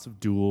said. Lots of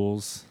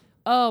duels.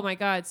 Oh my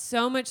God,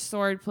 so much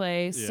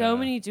swordplay, so Yeah.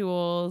 many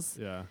duels.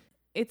 Yeah.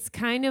 It's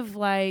kind of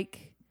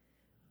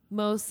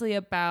mostly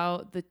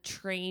about the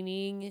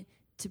training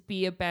to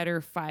be a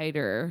better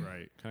fighter.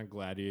 Right. Kind of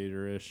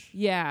gladiator-ish.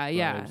 Yeah.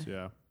 vibes,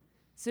 Yeah.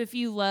 So if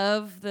you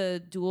love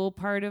the duel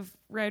part of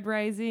Red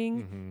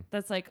Rising, Mm-hmm.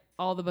 that's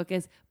all the book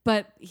is.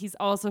 But he's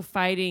also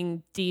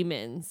fighting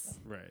demons.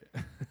 Right.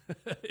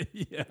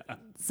 Yeah.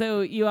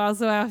 So you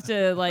also have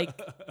to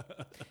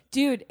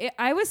dude,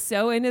 I was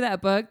so into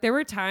that book. There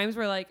were times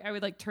where I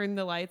would turn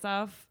the lights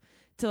off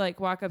to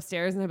walk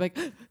upstairs, and I'd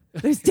be like,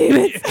 there's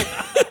demons.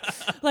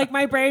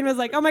 My brain was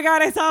oh my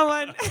God, I saw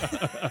one.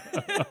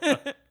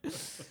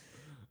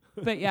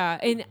 But yeah,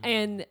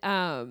 and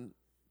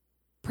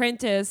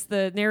Prentice,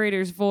 the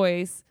narrator's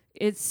voice,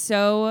 it's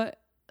so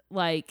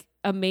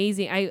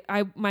amazing.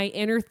 I my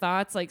inner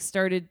thoughts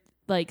started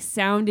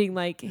sounding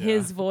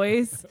his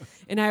voice,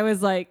 and I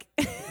was I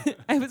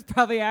was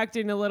probably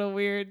acting a little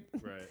weird.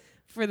 Right.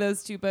 For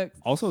those 2 books.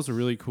 Also, it's a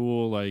really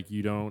cool,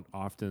 you don't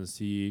often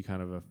see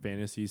kind of a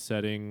fantasy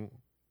setting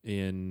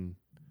in,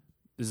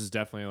 this is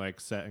definitely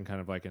set in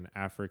kind of an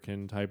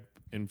African type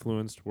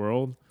influenced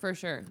world. For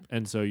sure.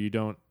 And so you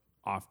don't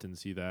often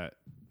see that,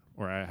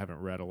 or I haven't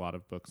read a lot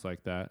of books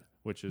like that,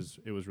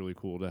 it was really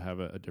cool to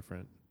have a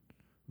different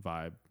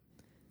vibe.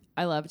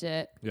 I loved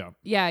it. Yeah.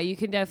 Yeah, you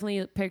can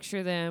definitely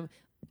picture them.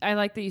 I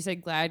like that you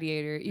said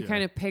gladiator. You Yeah.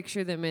 kind of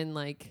picture them in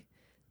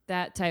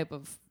that type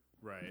of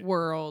Right.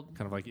 world.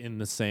 Kind of like in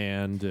the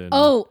sand. And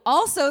Oh,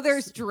 also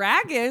there's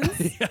dragons.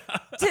 Yeah.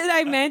 Did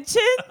I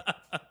mention?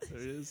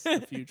 There is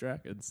a few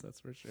dragons, that's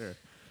for sure.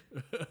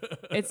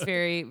 It's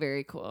very,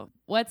 very cool.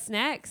 What's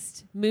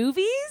next?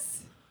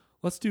 Movies?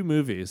 Let's do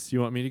movies.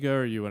 You want me to go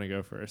or you want to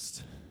go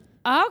first?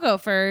 I'll go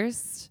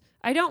first.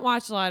 I don't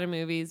watch a lot of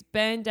movies.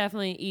 Ben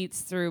definitely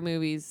eats through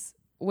movies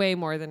way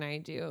more than I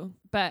do.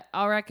 But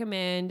I'll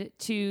recommend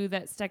 2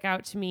 that stuck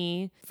out to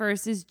me.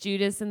 First is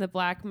Judas and the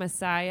Black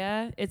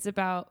Messiah. It's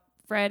about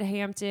Fred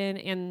Hampton,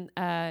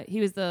 and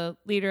he was the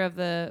leader of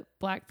the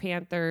Black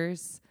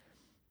Panthers,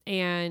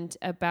 and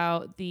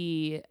about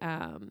the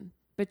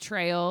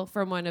betrayal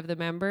from one of the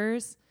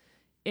members.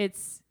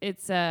 It's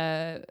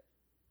a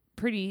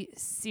pretty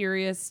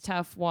serious,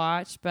 tough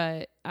watch,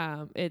 but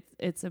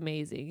it's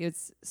amazing.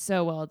 It's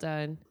so well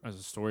done. As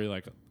a story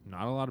like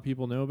not a lot of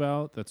people know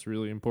about, that's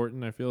really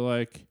important, I feel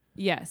like.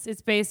 Yes,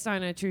 it's based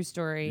on a true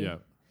story. Yeah.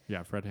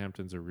 Yeah, Fred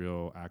Hampton's a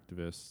real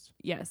activist.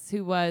 Yes,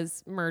 who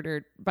was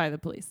murdered by the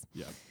police.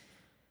 Yeah.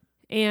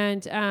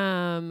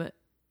 And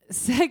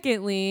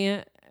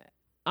secondly,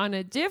 on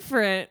a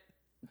different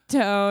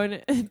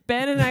tone,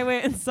 Ben and I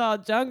went and saw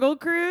Jungle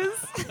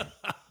Cruise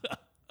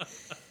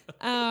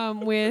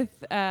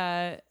with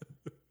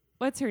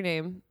what's her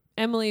name?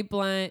 Emily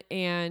Blunt,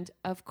 and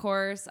of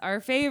course our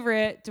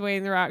favorite,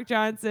 Dwayne "The Rock"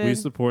 Johnson. We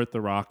support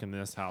The Rock in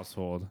this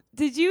household.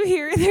 Did you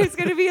hear there's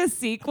going to be a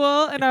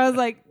sequel? And I was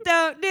like,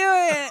 don't do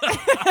it.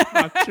 I'm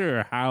not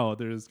sure how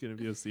there's going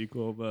to be a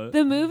sequel, but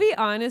The movie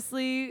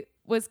honestly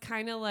was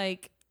kind of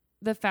like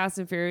the Fast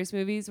and Furious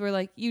movies, where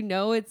like, you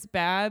know, it's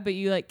bad, but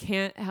you like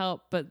can't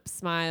help but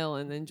smile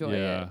and enjoy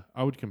it.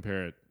 I would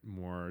compare it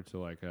more to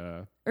like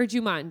a Or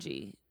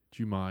Jumanji.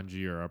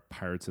 Jumanji or a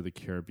Pirates of the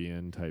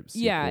Caribbean type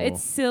sequel. Yeah,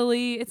 it's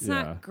silly. It's Yeah.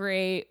 not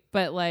great,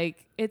 but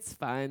like, it's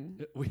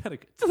fun. We had a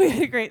good We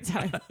had a great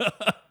time.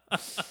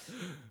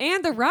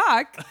 And The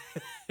Rock,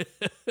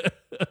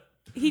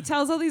 he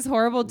tells all these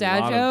horrible dad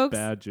lot of jokes.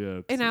 bad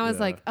jokes. And I was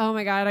Yeah. like, oh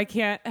my God, I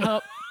can't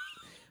help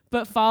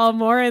but fall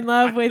more in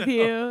love with I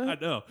you.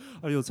 know.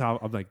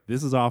 I'm like,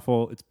 this is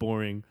awful. It's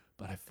boring,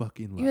 but I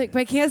fucking love You're like, it. but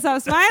I can't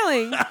stop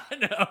smiling. I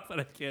know, but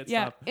I can't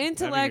Yeah, stop. having a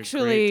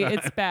intellectually, great time.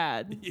 it's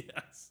bad.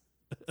 Yes.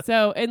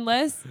 So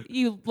unless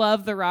you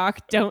love The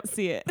Rock, don't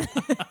see it.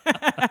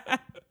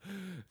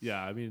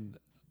 Yeah, I mean,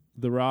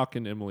 The Rock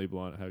and Emily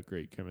Blunt have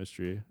great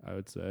chemistry, I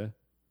would say.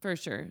 For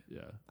sure.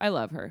 Yeah. I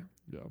love her.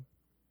 Yeah.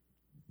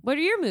 What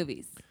are your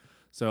movies?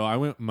 So I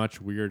went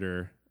much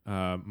weirder.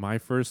 My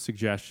first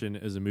suggestion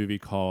is a movie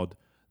called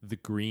The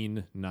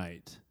Green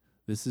Knight.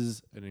 This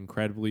is an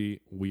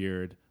incredibly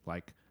weird,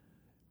 like,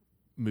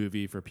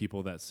 movie for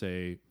people that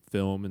say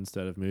film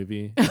instead of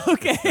movie.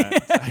 Okay.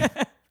 It's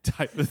that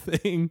type of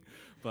thing.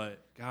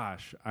 But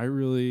gosh, I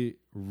really,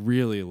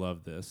 really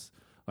love this.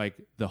 Like,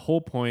 the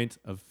whole point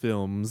of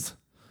films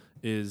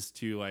is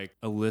to like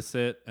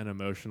elicit an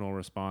emotional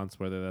response,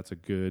 whether that's a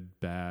good,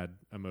 bad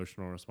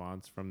emotional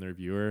response from their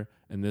viewer.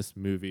 And this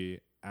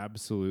movie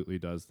absolutely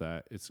does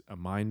that. It's a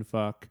mind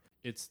fuck.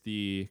 It's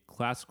the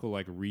classical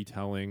like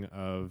retelling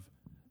of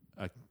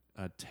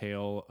a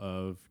tale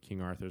of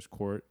King Arthur's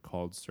court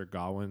called Sir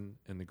Gawain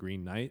and the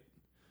Green Knight.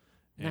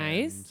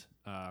 Nice.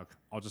 And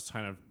I'll just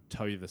kind of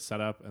tell you the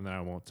setup and then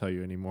I won't tell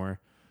you anymore.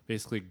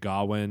 Basically,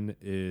 Gawain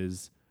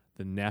is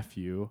the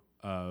nephew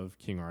of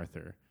King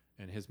Arthur,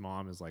 and his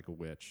mom is like a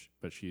witch,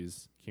 but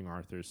she's King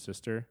Arthur's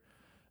sister.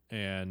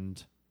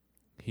 And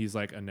he's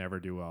like a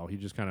never-do-well. He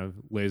just kind of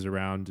lays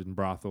around in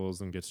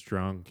brothels and gets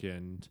drunk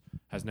and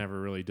has never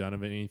really done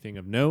anything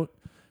of note.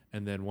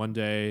 And then one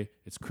day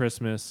it's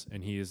Christmas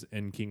and he is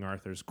in King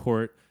Arthur's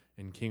court,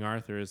 and King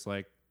Arthur is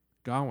like,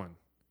 Gawain,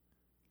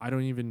 I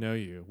don't even know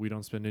you. We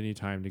don't spend any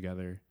time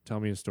together. Tell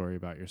me a story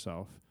about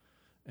yourself.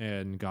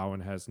 And Gawain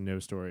has no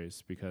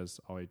stories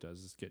because all he does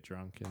is get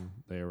drunk and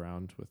lay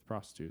around with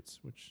prostitutes,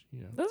 which,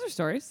 you know, Those are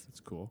stories. it's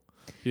cool.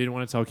 He didn't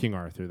want to tell King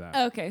Arthur that.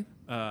 Okay.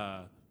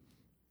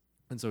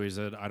 And so he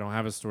said, I don't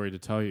have a story to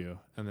tell you.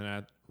 And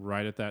then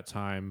right at that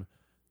time,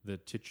 the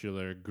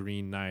titular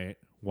Green Knight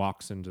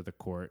walks into the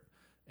court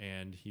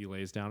and he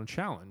lays down a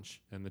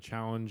challenge. And the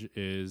challenge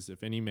is,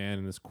 if any man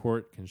in this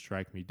court can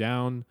strike me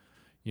down,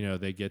 you know,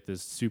 they get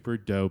this super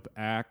dope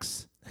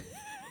axe.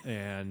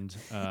 And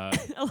A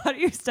lot of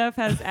your stuff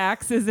has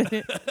axes in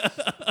it.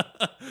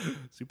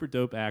 super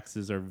dope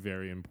axes are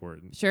very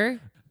important. Sure.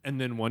 And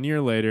then 1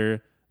 year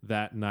later,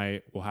 that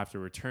knight will have to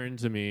return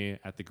to me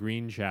at the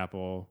Green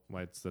Chapel.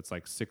 That's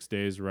like 6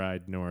 days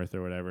ride north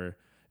or whatever.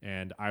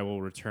 And I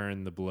will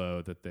return the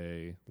blow that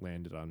they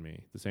landed on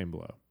me, the same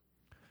blow.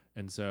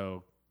 And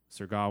so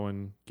Sir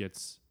Gawain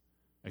gets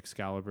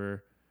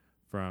Excalibur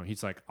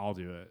he's like, I'll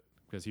do it,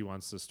 because he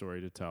wants the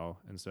story to tell.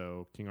 And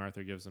so King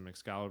Arthur gives him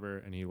Excalibur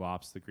and he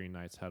lops the Green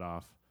Knight's head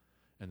off.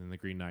 And then the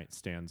Green Knight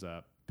stands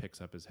up, picks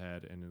up his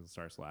head, and then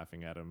starts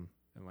laughing at him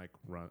and like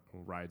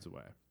rides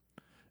away.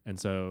 And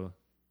so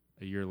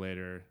a year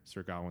later,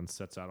 Sir Gawain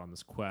sets out on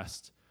this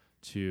quest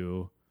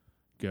to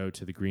go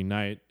to the Green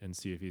Knight and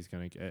see if he's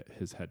going to get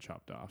his head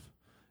chopped off.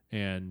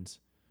 And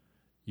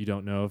you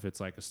don't know if it's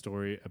like a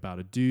story about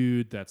a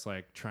dude that's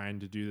like trying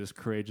to do this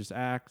courageous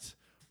act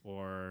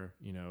or,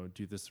 you know,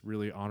 do this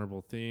really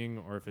honorable thing,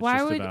 or if it's Why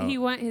just would about he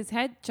want his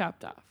head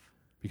chopped off?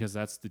 because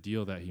that's the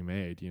deal that he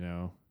made, you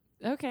know.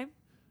 Okay.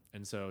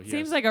 And so he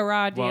Seems has, like a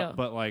raw deal. well,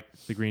 but like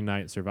the Green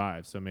Knight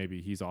survived, so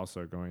maybe he's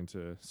also going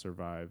to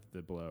survive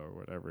the blow or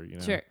whatever, you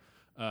know. Sure.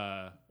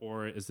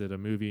 Or is it a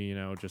movie, you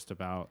know, just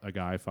about a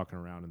guy fucking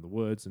around in the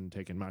woods and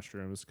taking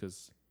mushrooms,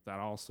 because that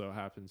also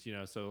happens, you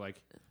know. So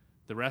like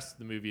the rest of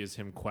the movie is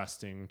him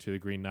questing to the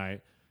Green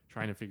Knight,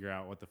 trying to figure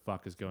out what the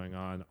fuck is going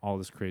on. All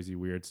this crazy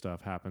weird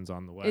stuff happens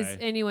on the way. Is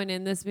anyone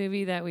in this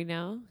movie that we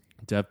know?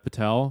 Dev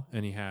Patel,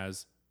 and he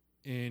has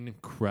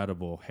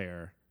incredible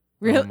hair.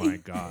 Really? Oh my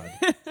god.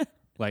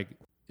 Like,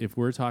 if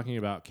we're talking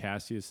about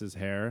Cassius's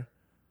hair,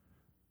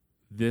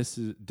 this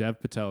is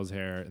Dev Patel's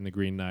hair in the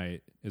Green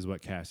Knight is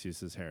what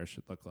Cassius's hair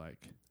should look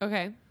like.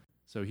 Okay.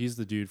 So he's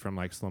the dude from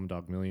like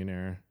Slumdog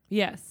Millionaire.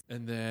 Yes.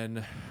 And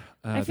then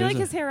I feel like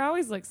his hair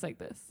always looks like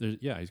this.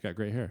 Yeah, he's got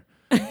great hair.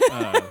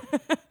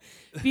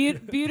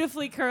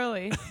 Beautifully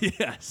curly.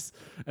 Yes.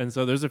 And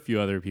so there's a few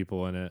other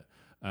people in it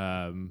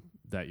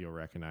that you'll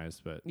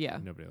recognize, but Yeah.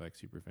 nobody like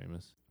super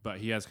famous. But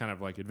he has kind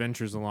of like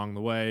adventures along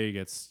the way. He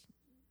gets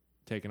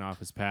taken off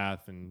his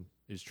path and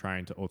is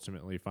trying to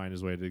ultimately find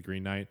his way to the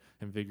Green Knight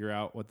and figure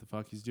out what the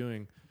fuck he's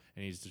doing.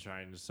 And he's to try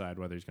and decide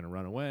whether he's going to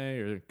run away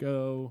or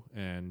go.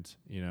 And,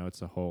 you know,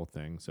 it's a whole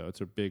thing. So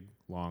it's a big,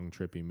 long,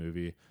 trippy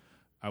movie.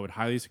 I would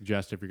highly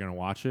suggest if you're going to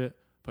watch it,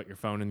 put your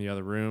phone in the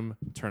other room,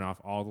 turn off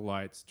all the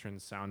lights, turn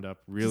the sound up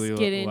really Just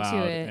get into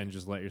loud, it. and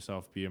just let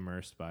yourself be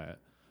immersed by it.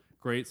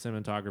 Great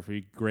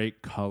cinematography,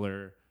 great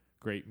color,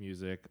 great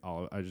music. I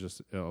love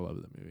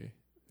the movie.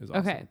 It's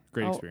awesome. Okay.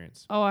 Great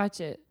experience. I'll watch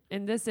it.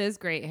 And this is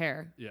great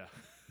hair. Yeah.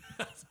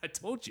 I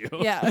told you.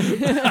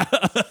 Yeah.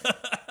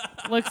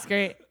 Looks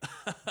great.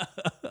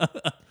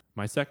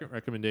 My second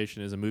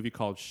recommendation is a movie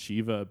called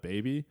Shiva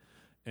Baby.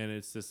 And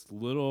it's this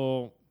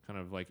little kind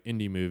of like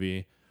indie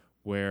movie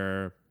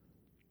where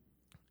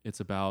it's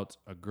about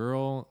a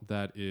girl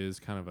that is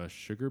kind of a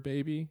sugar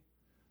baby.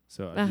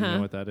 So do you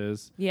know what that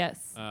is?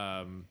 Yes.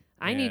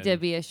 I need and, to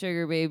be a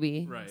sugar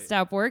baby. Right.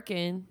 Stop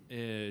working.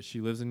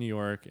 She lives in New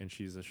York and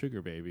she's a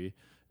sugar baby.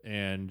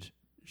 And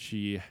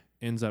she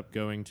ends up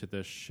going to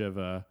this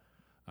Shiva.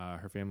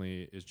 Her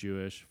family is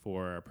Jewish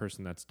for a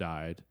person that's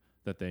died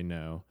that they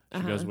know.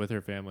 She goes with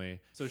her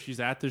family. So she's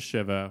at the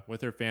Shiva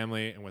with her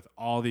family and with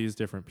all these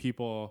different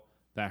people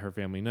that her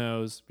family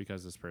knows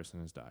because this person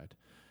has died.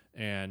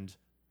 And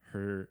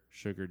her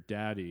sugar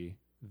daddy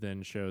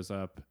then shows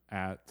up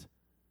at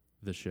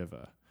the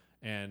Shiva.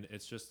 And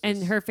it's just...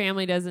 And her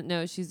family doesn't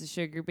know she's a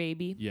sugar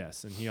baby.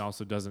 Yes. And he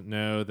also doesn't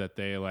know that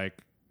they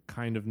like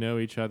kind of know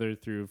each other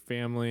through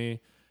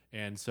family.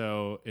 And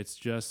so it's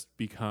just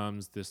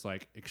becomes this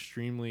like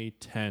extremely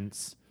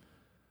tense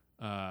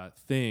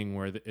thing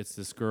where it's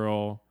this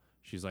girl,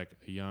 she's like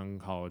a young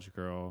college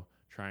girl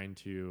trying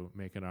to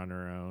make it on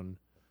her own.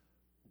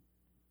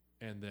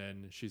 And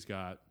then she's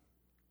got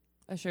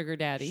A sugar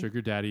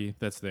daddy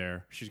that's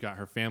there. She's got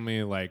her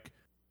family like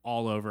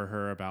all over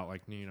her about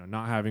like, you know,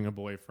 not having a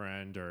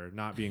boyfriend or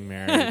not being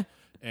married.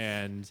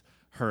 And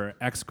her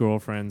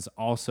ex-girlfriend's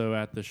also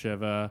at the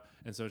Shiva.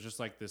 And so it's just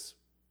like this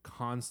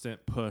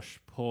constant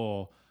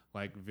push-pull,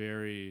 like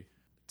very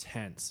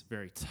tense,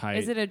 very tight.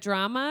 Is it a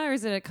drama or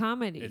is it a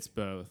comedy? It's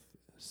both.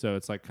 So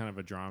it's like kind of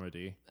a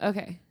dramedy.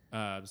 Okay.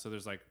 So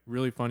there's like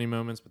really funny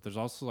moments, but there's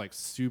also like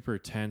super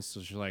tense.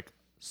 So she's like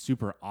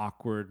super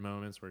awkward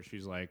moments where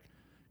she's like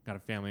got a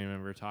family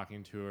member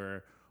talking to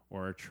her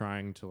or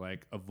trying to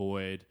like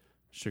avoid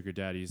sugar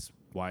daddy's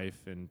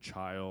wife and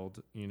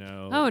child, you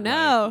know. Oh,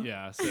 no. Like,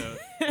 yeah. So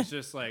it's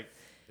just like,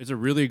 it's a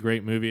really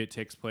great movie. It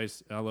takes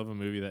place. I love a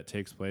movie that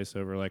takes place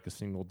over like a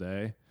single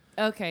day.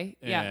 Okay.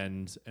 Yeah.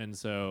 And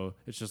so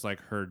it's just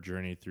like her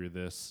journey through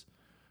this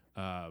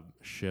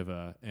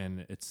Shiva,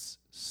 and it's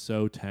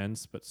so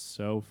tense but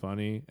so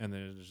funny. And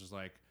then it's just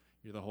like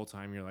you're the whole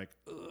time you're like,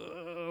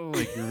 ugh,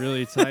 like you're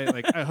really tight.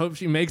 Like I hope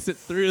she makes it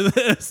through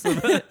this,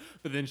 but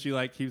then she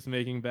like keeps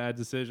making bad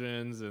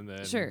decisions, and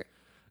then Sure.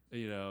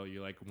 you know,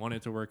 you like want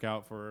it to work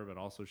out for her, but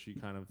also she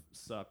kind of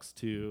sucks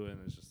too, and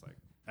it's just like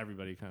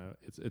everybody kind of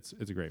it's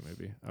a great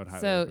movie. I would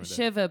highly recommend it.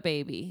 Shiva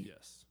Baby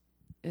Yes.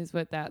 is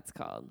what that's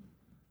called.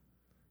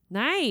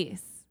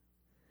 Nice.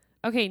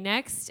 Okay,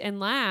 next and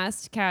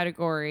last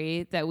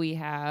category that we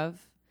have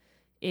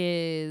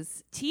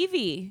is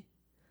TV.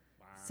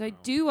 Wow. So I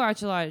do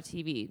watch a lot of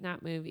TV,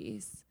 not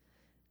movies.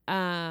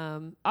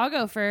 I'll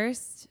go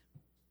first.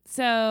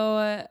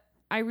 So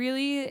I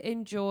really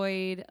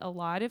enjoyed a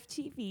lot of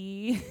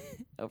TV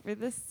over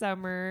the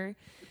summer.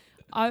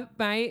 I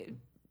might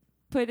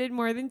put in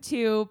more than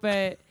two,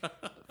 but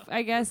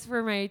I guess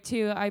for my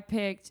two, I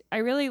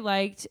really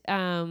liked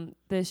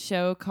this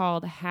show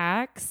called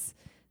Hacks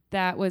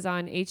that was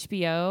on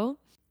HBO.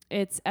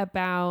 It's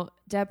about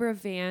Deborah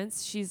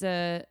Vance. She's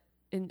an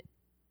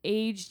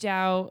aged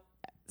out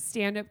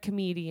stand-up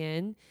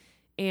comedian,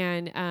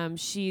 and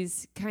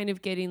she's kind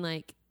of getting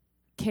like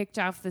kicked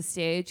off the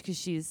stage because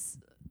she's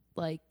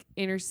like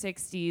in her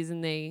 60s,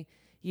 and they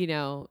you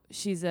know,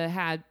 she's a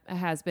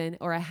has-been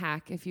or a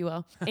hack, if you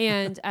will.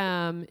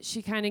 And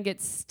she kind of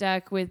gets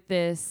stuck with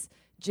this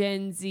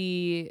Gen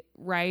Z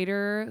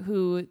writer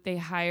who they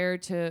hire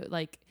to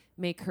like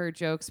make her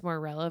jokes more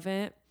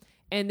relevant.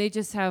 And they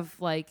just have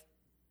like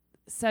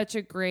such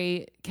a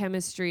great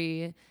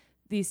chemistry,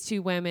 these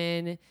two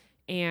women.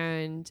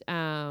 And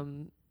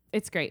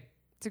it's great.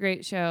 It's a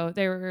great show.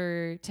 There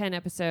were 10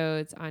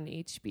 episodes on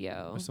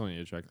HBO. I still need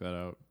to check that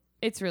out.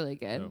 It's really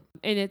good. Oh.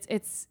 And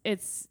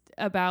it's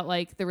about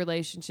like the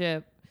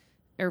relationship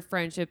or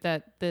friendship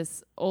that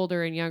this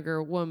older and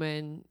younger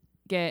woman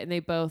get, and they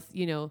both,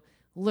 you know,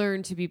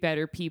 learn to be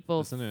better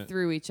people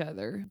through each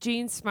other.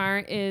 Jean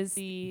Smart is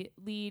the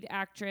lead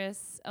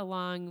actress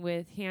along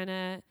with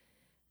Hannah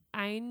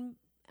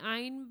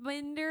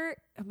Einbinder.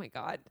 Oh my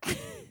God.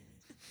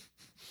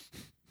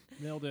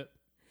 Nailed it.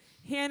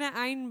 Hannah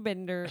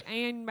Einbinder.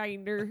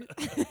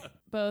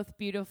 Both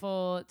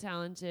beautiful,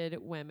 talented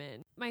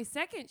women. My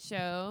second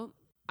show,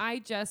 I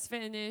just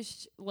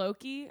finished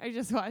Loki. I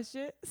just watched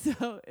it,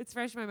 so it's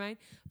fresh in my mind.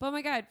 But oh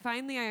my God,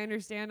 finally I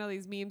understand all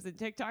these memes and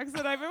TikToks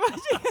that I've been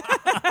watching.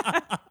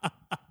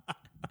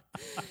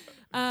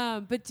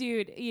 But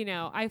dude, you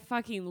know, I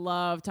fucking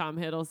love Tom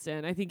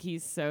Hiddleston. I think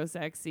he's so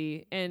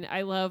sexy. And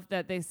I love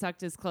that they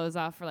sucked his clothes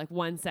off for like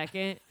 1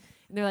 second.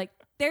 And they're like,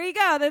 there you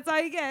go. That's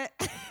all you get.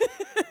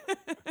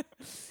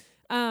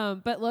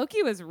 But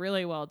Loki was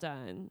really well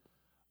done.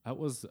 That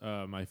was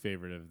my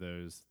favorite of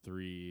those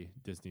 3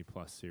 Disney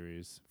Plus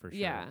series for sure.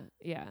 Yeah,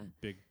 yeah.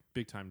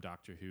 Big time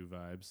Doctor Who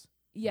vibes.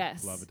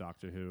 Yes. Love a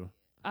Doctor Who.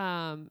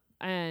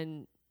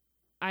 And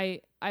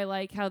I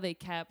like how they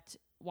kept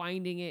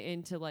winding it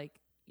into like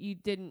you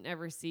didn't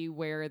ever see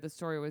where the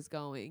story was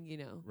going, you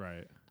know.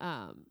 Right.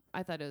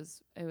 I thought it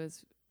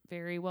was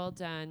very well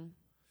done.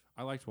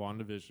 I liked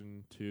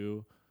WandaVision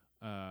too.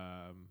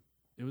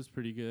 It was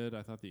pretty good.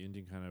 I thought the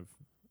ending kind of,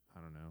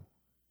 I don't know.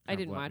 I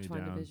didn't watch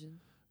WandaVision.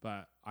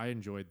 But I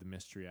enjoyed the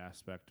mystery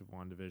aspect of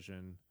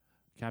WandaVision.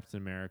 Captain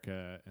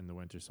America and the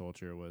Winter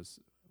Soldier was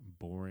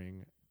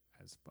boring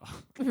as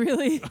fuck.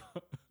 Really?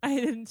 I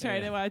didn't try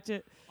to watch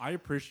it. I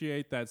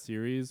appreciate that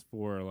series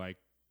for like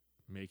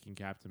making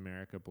Captain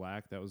America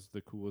black. That was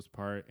the coolest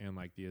part. And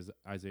like the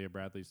Isaiah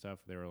Bradley stuff,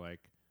 they were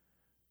like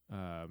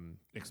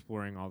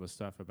exploring all the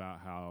stuff about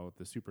how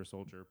the super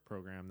soldier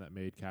program that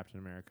made Captain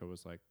America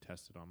was like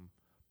tested on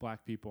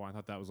black people. I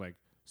thought that was like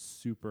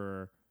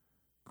super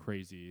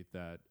crazy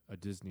that a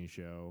Disney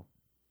show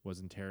was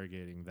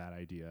interrogating that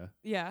idea.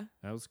 Yeah.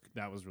 That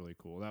was really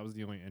cool. That was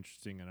the only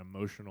interesting and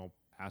emotional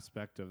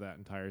aspect of that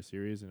entire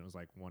series, and it was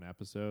like 1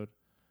 episode.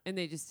 And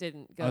they just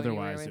didn't go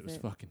Otherwise, anywhere it was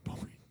with fucking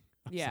boring.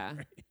 I'm yeah.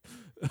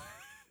 sorry.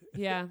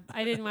 Yeah,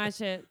 I didn't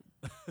watch it.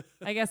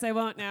 I guess I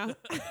won't now.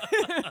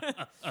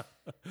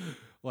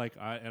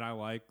 I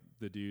like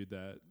the dude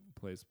that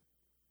plays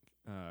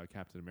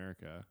Captain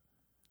America.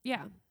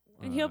 Yeah.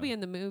 And he'll be in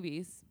the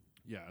movies.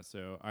 Yeah,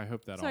 so I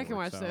hope that so all I can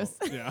works watch out.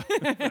 this. Yeah,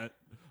 but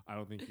I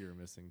don't think you're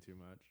missing too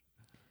much.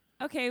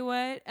 Okay,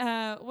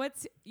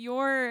 what's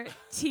your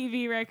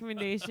TV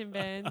recommendation,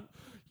 Ben?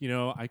 You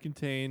know, I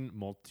contain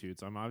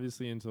multitudes. I'm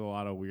obviously into a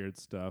lot of weird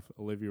stuff.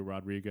 Olivia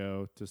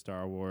Rodrigo to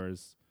Star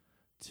Wars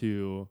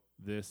to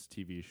this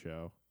TV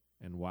show.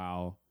 And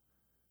wow,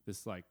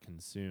 this like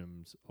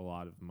consumes a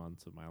lot of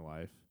months of my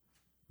life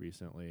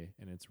recently,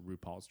 and it's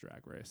RuPaul's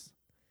Drag Race.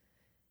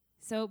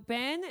 So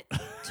Ben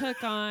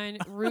took on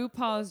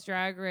RuPaul's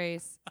Drag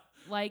Race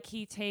like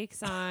he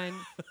takes on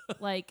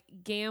like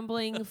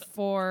gambling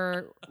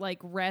for like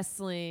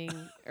wrestling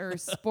or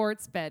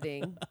sports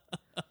betting.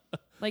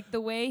 Like the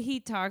way he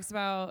talks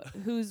about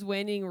who's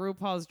winning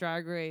RuPaul's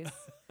Drag Race,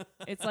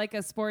 it's like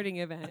a sporting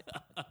event.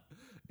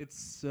 It's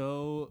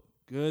so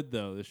good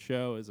though. The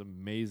show is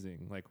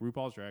amazing. Like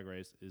RuPaul's Drag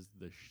Race is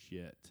the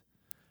shit.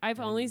 I've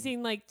only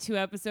seen like 2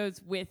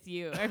 episodes with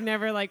you. I've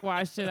never like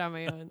watched it on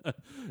my own.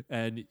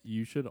 And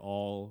you should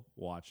all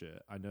watch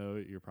it. I know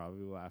you're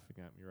probably laughing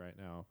at me right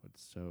now, but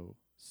it's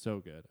so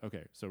good.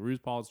 Okay, so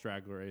RuPaul's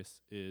Drag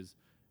Race is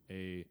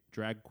a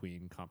drag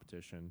queen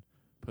competition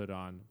put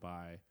on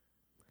by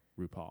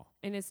RuPaul.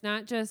 And it's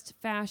not just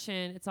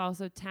fashion, it's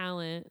also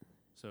talent.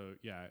 So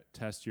yeah,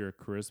 test your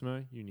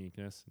charisma,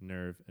 uniqueness,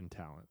 nerve, and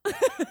talent.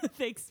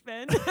 Thanks,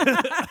 Ben.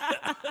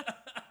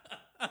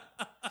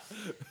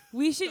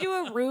 We should do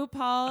a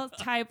RuPaul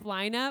type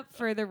lineup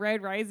for the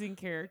Red Rising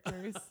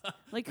characters.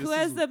 Like, who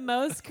has the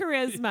most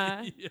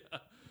charisma? Yeah.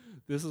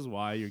 This is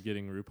why you're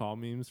getting RuPaul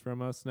memes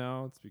from us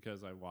now. It's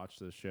because I watch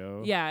the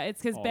show. Yeah,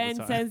 it's because Ben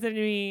sends them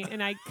to me,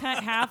 and I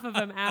cut half of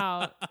them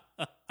out.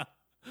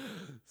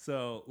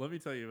 So let me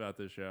tell you about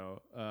this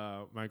show.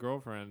 My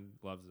girlfriend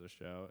loves this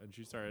show, and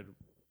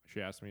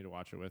she asked me to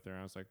watch it with her.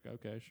 And I was like,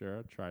 okay, sure.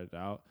 I tried it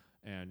out,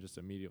 and just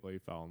immediately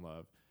fell in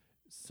love.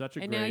 Such a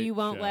great show. And now you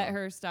won't let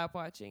her stop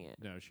watching it.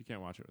 No, she can't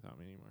watch it without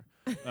me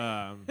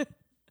anymore.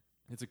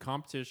 It's a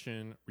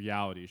competition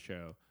reality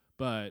show,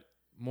 but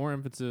more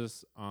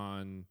emphasis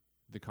on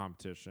the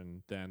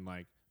competition than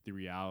like the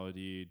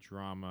reality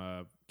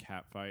drama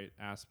catfight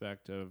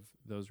aspect of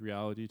those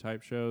reality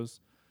type shows.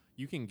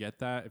 You can get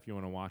that if you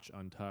want to watch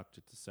Untucked.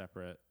 It's a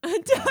separate.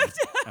 Untucked.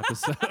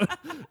 episode.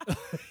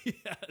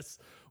 Yes,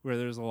 where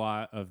there's a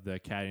lot of the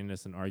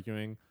cattiness and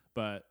arguing.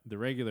 But the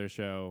regular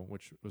show,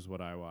 which was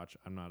what I watch,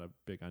 I'm not a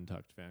big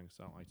Untucked fan because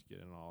I don't like to get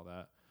into all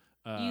that.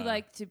 You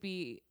like to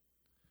be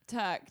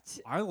tucked.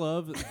 I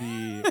love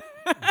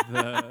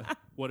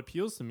what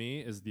appeals to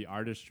me is the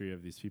artistry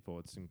of these people.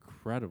 It's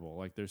incredible.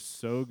 Like, they're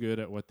so good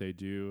at what they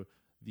do.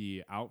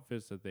 The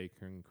outfits that they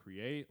can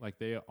create, like,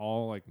 they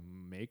all like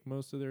make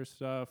most of their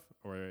stuff,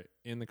 or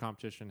in the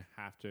competition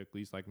have to at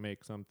least like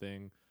make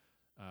something.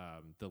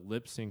 The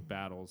lip sync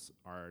battles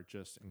are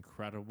just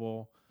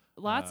incredible.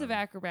 Lots of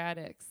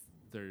acrobatics.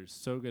 They're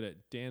so good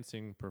at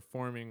dancing,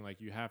 performing.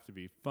 Like, you have to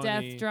be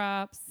funny. Death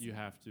drops. You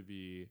have to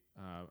be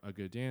a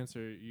good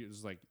dancer.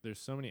 There's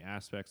so many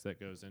aspects that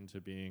goes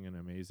into being an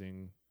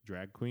amazing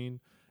drag queen,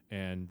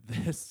 and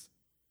this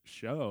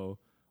show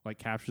like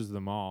captures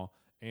them all.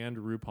 And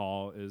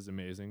RuPaul is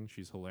amazing.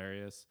 She's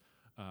hilarious.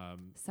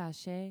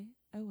 Sashay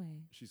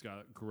away. She's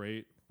got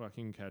great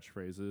fucking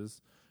catchphrases,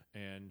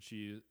 and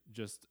she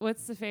just...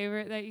 What's the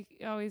favorite that you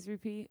always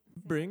repeat?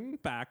 Bring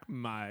back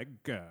my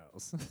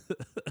girls.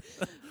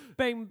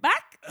 Bring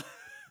back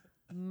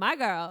my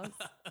girls.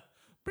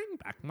 Bring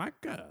back my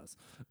girls.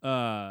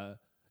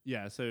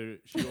 Yeah, so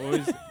she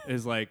always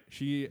is like,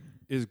 she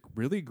is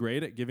really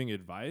great at giving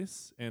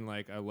advice, and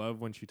like, I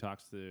love when she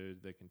talks to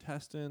the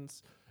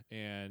contestants,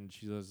 and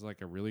she does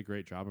like a really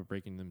great job of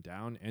breaking them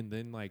down and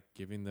then like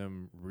giving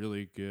them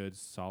really good,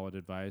 solid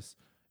advice,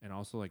 and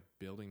also like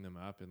building them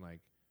up and like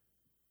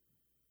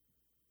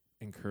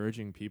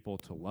encouraging people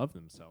to love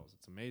themselves.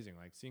 It's amazing.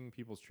 Like, seeing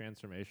people's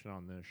transformation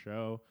on this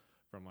show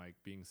from like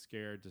being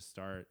scared to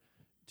start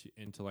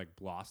into like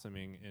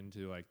blossoming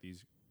into like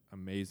these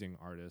amazing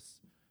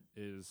artists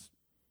is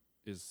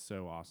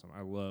so awesome.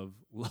 I love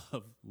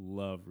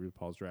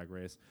RuPaul's Drag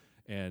Race,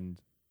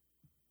 and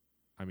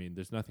I mean,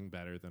 there's nothing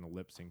better than a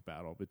lip sync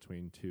battle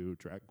between two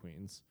drag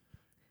queens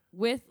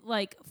with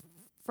like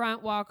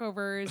front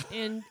walkovers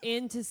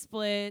into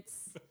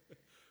splits.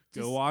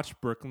 Go watch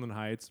Brooklyn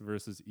Heights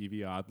versus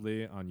Evie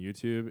Oddly on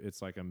YouTube.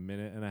 It's like a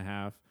minute and a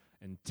half,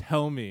 and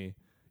tell me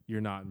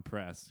you're not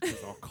impressed,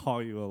 because I'll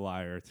call you a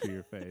liar to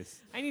your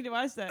face. I need to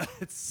watch that.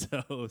 It's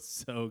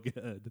so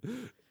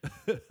good.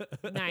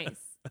 Nice.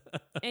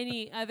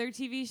 Any other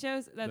TV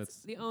shows?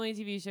 That's the only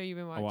TV show you've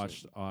been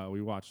watching.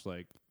 We watched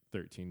like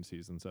 13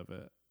 seasons of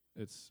it.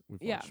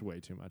 We've watched way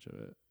too much of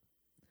it.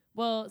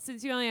 Well,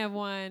 since you only have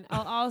one,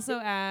 I'll also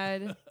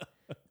add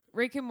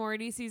Rick and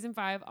Morty season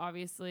 5,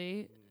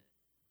 obviously.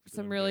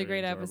 Some really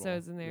great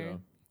episodes in there.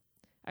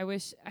 Yeah.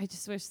 I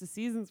just wish the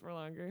seasons were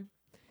longer.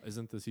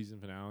 Isn't the season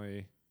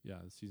finale? Yeah,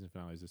 the season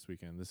finale is this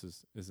weekend. This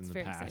is in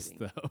the past,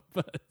 exciting. though.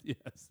 But yes,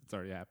 it's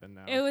already happened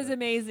now. It was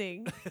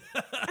amazing.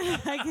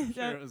 I'm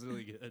sure it was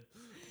really good.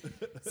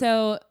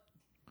 So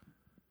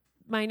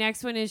my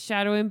next one is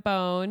Shadow and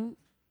Bone.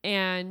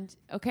 And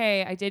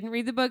okay, I didn't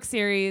read the book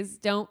series.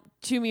 Don't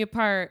chew me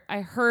apart.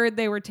 I heard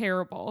they were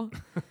terrible.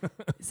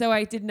 So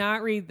I did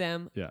not read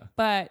them. Yeah.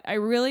 But I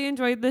really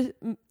enjoyed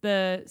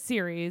the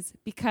series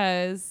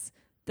because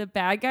the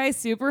bad guy's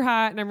super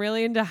hot, and I'm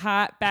really into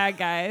hot bad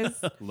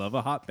guys. Love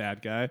a hot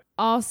bad guy.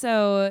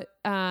 Also,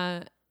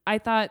 I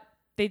thought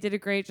they did a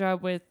great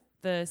job with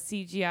the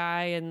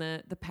CGI and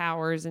the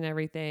powers and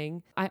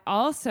everything. I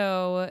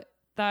also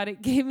thought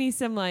it gave me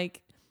some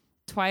like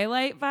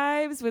Twilight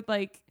vibes with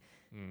like,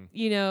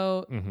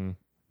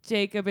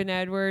 Jacob and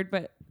Edward,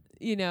 but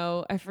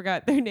I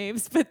forgot their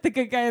names, but the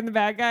good guy and the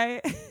bad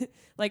guy,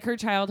 like her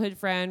childhood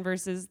friend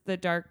versus the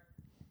Dark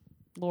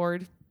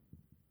Lord.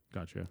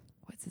 Gotcha.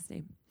 What's his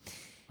name?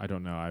 I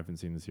don't know. I haven't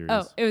seen the series.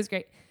 Oh, it was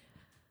great.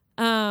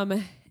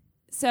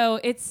 So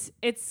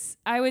it's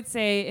I would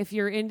say if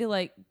you're into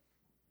like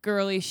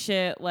girly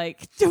shit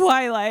like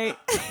Twilight,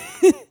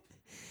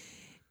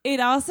 it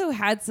also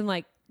had some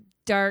like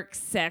dark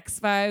sex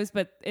vibes,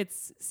 but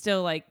it's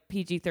still like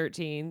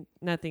PG-13.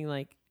 Nothing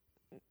like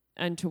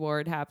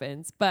untoward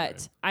happens, but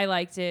right. I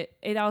liked it.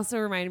 It also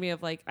reminded me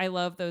of like, I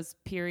love those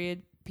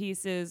period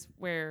pieces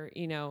where,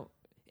 in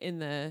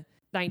the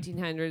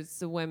 1900s,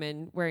 the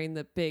women wearing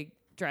the big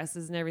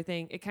dresses and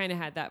everything. It kind of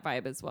had that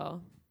vibe as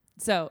well.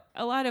 So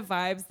a lot of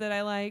vibes that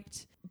I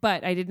liked,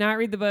 but I did not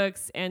read the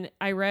books, and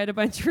I read a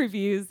bunch of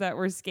reviews that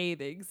were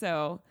scathing.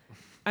 So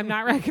I'm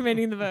not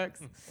recommending the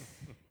books.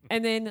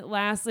 And then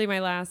lastly, my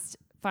last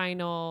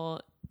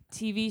final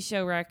TV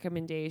show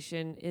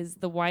recommendation is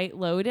The White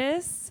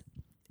Lotus.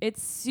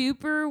 It's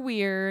super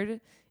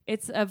weird.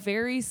 It's a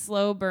very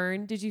slow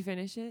burn. Did you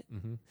finish it?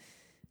 Mm-hmm.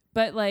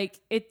 But like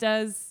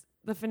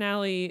the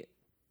finale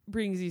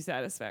brings you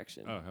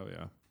satisfaction. Oh, hell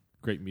yeah.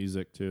 Great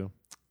music too.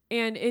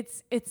 And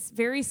it's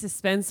very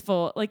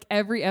suspenseful. Like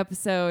every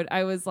episode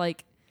I was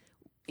like,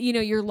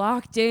 you're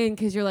locked in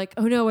because you're like,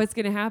 oh no, what's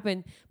going to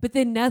happen? But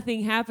then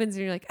nothing happens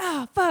and you're like,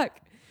 fuck.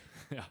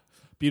 Yeah.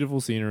 Beautiful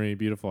scenery,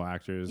 beautiful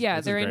actors. Yeah,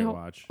 it's they're in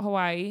watch.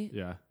 Hawaii.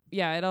 Yeah.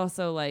 Yeah, it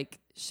also like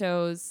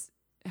shows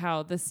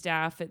how the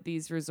staff at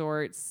these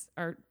resorts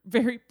are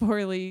very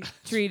poorly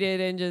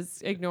treated and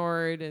just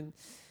ignored, and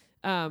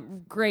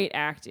great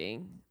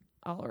acting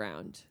all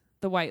around.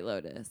 The White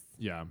Lotus.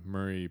 Yeah,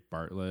 Murray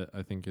Bartlett,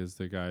 I think is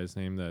the guy's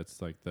name.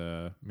 That's like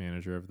the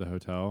manager of the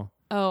hotel.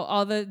 Oh,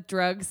 all the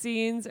drug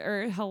scenes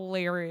are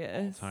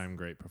hilarious. Time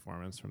great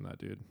performance from that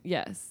dude.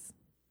 Yes.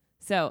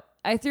 So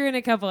I threw in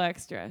a couple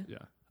extra. Yeah.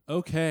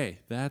 Okay,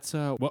 that's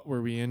what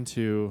were we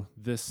into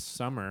this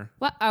summer?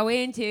 What are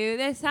we into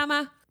this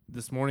summer?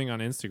 This morning on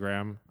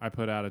Instagram, I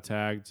put out a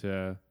tag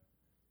to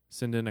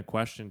send in a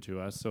question to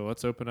us. So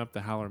let's open up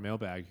the Howler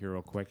mailbag here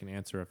real quick and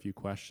answer a few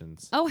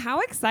questions. Oh, how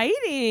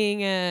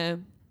exciting.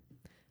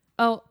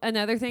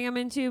 Another thing I'm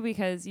into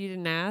because you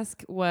didn't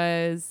ask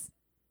was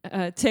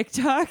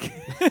TikTok.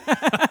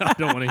 I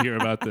don't want to hear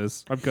about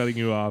this. I'm cutting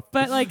you off.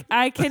 But like,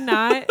 I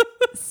cannot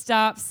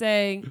stop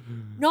saying,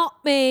 not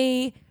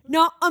me,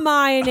 not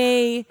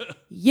Hermione,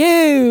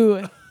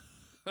 you.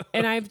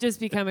 And I've just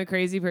become a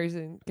crazy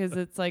person because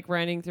it's like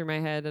running through my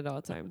head at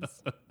all times.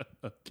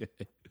 Okay.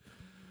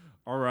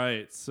 All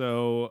right.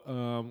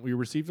 So we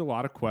received a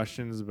lot of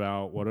questions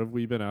about what have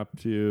we been up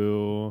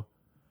to?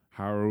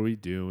 How are we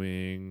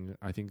doing?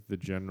 I think the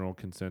general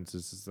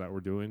consensus is that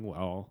we're doing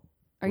well.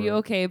 Are you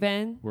okay,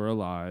 Ben? We're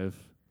alive.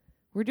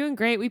 We're doing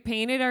great. We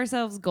painted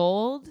ourselves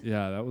gold.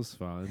 Yeah, that was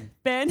fun.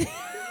 Ben.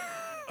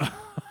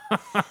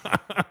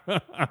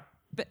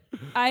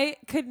 I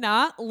could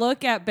not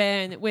look at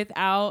Ben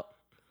without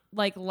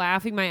like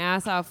laughing my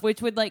ass off,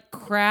 which would like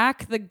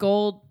crack the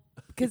gold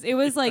because it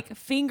was like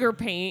finger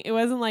paint. It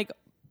wasn't like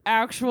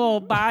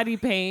actual body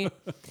paint.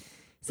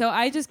 So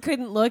I just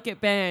couldn't look at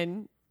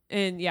Ben.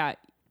 And yeah,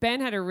 Ben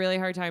had a really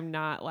hard time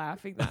not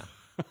laughing that.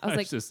 I was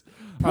like,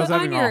 I was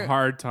having a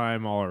hard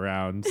time all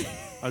around.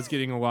 I was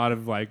getting a lot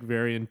of like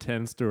very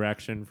intense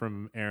direction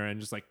from Aaron,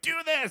 just like, do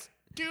this,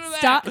 do that.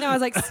 Stop. No, I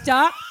was like,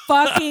 stop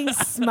fucking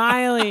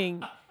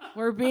smiling.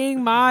 We're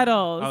being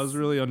models. I was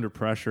really under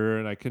pressure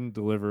and I couldn't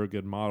deliver a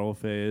good model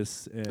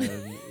face and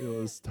it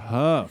was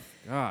tough.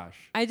 Gosh.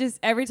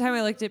 Every time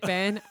I looked at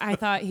Ben, I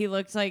thought he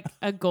looked like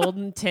a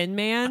golden tin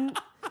man,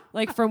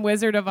 like from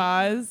Wizard of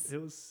Oz.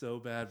 It was so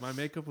bad. My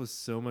makeup was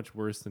so much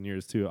worse than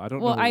yours too. I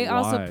don't know Well, I why.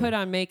 also put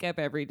on makeup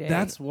every day.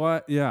 That's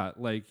what, yeah,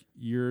 like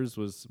yours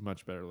was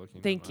much better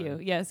looking. Thank you.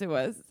 Yes, it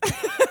was.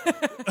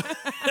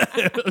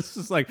 It was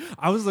just like,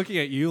 I was looking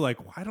at you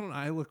like, why don't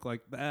I look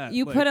like that?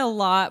 You like, put a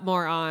lot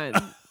more on.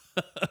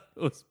 It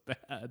was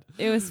bad.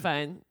 It was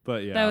fun.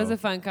 But yeah. That was a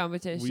fun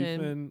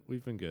competition.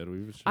 We've been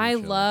good. I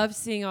loved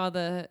seeing all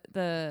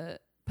the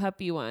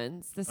puppy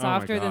ones. The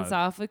softer than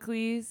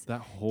Sophocles.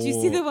 That whole Did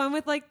you see the one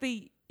with like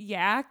the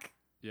yak?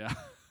 Yeah.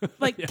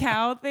 Like yeah.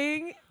 cow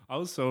thing? I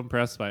was so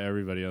impressed by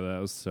everybody on that.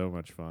 It was so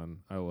much fun.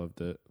 I loved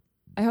it.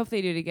 I hope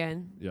they do it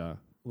again. Yeah.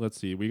 Let's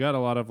see. We got a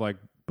lot of like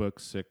book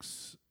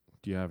 6.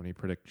 Do you have any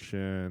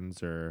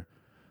predictions or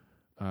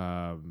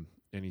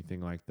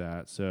anything like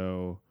that?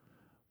 So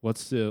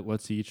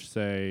let's each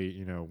say,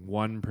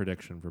 one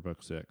prediction for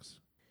book 6.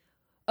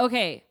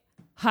 Okay.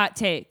 Hot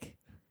take.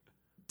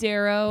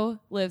 Darrow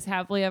lives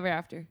happily ever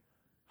after.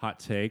 Hot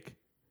take.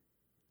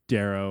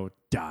 Darrow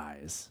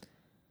dies.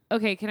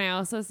 Okay, can I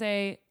also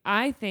say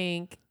I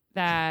think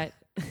that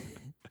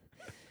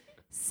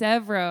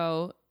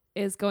Severo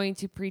is going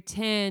to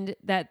pretend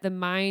that the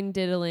mind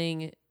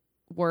diddling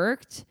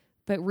worked,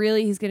 but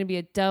really he's going to be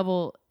a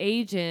double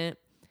agent.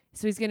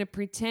 So he's going to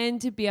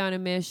pretend to be on a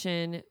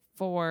mission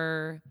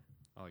for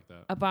I like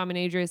that.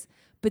 Abominadris,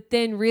 but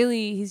then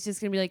really he's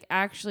just going to be like,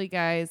 actually,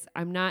 guys,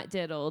 I'm not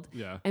diddled.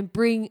 Yeah. And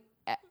bring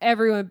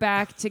everyone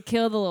back to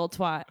kill the little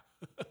twat.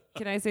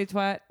 Can I say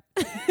twat?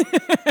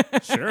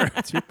 Sure.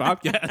 It's your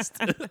podcast.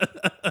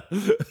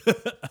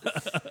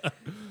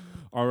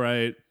 All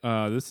right.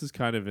 This is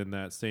kind of in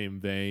that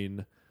same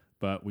vein,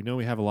 but we know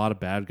we have a lot of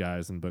bad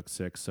guys in book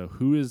 6. So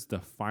who is the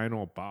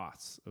final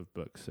boss of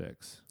book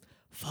 6?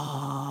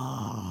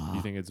 Fa.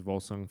 You think it's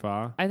Volsung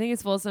Fa? I think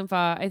it's Volsung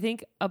Fa. I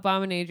think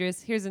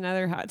Abominadris. Here's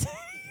another hot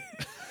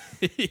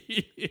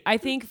take. I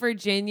think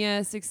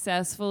Virginia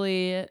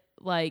successfully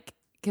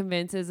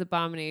convinces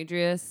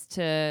Abominadris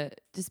to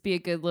just be a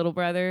good little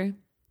brother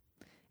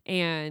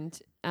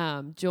and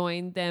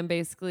join them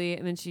basically,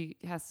 and then she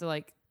has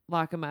to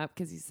lock him up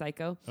because he's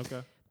psycho.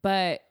 Okay.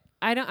 But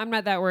I'm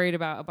not that worried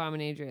about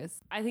Abominadris.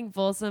 I think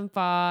Volsung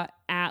Fa,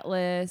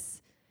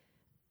 Atlas.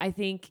 I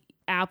think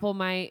Apple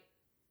might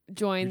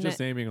join. You're just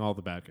naming all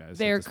the bad guys.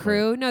 Their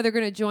crew. No, they're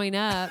gonna join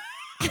up.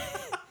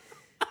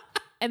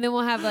 And then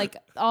we'll have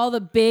all the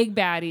big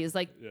baddies,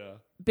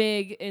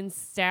 big in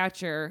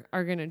stature,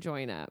 are gonna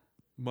join up.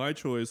 My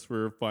choice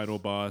for final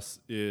boss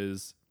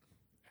is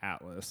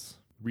Atlas.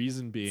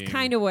 Reason being, it's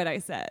kind of what I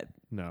said.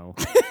 No,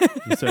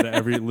 you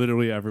said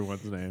literally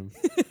everyone's name.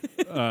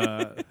 Who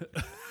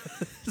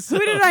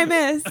did I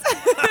miss?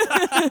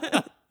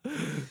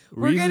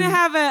 We're gonna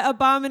have an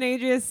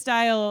Abominadris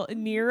style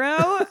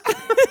Nero.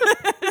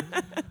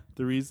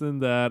 The reason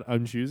that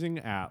I'm choosing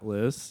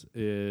Atlas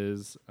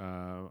is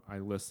I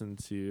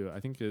listened to,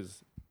 I think,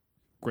 his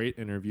great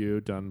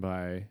interview done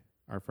by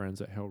our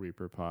friends at Hell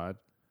Reaper Pod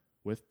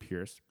with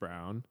Pierce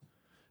Brown.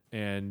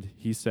 And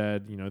he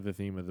said, the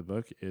theme of the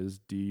book is,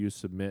 do you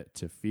submit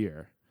to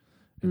fear?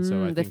 And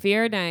so I the think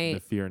Fear Knight. The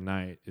Fear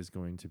Knight is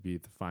going to be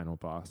the final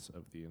boss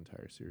of the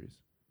entire series.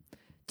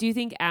 Do you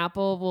think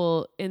Apple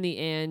will, in the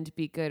end,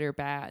 be good or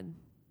bad?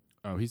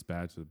 Oh, he's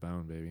bad to the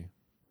bone, baby.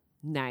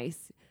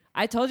 Nice.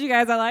 I told you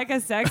guys I like a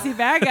sexy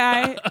bad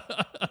guy.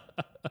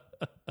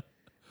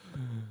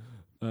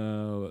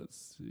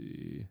 Let's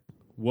see.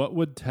 What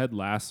would Ted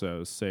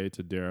Lasso say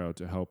to Darrow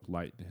to help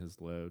lighten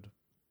his load?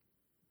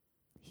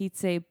 He'd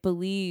say,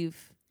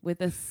 believe,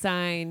 with a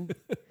sign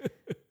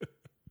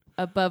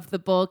above the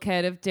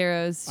bulkhead of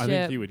Darrow's ship. I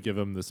think he would give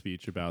him the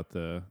speech about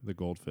the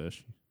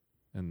goldfish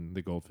and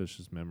the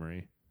goldfish's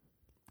memory.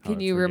 Can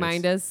you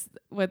remind us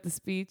what the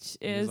speech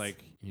is? It's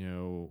like,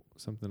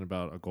 something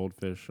about a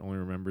goldfish only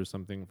remembers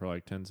something for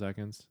like 10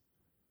 seconds.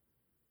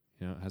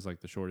 It has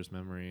like the shortest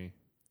memory.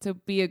 So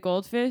be a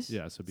goldfish?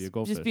 Yeah, so be a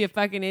goldfish. Just be a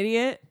fucking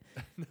idiot?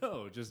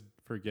 No, just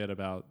forget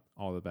about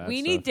all the bad We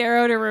stuff. need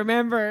Darrow to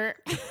remember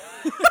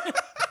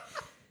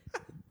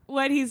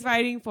what he's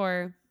fighting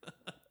for.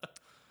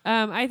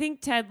 I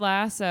think Ted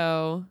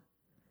Lasso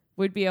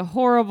would be a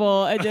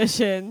horrible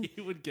addition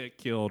He would get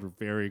killed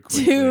very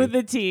quickly. to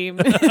the team.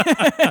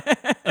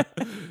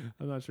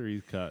 I'm not sure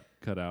he's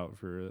cut out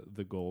for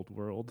the gold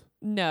world.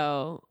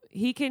 No,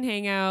 he can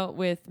hang out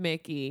with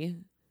Mickey.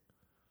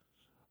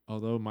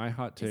 Although my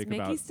hot take Is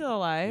Mickey about still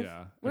alive?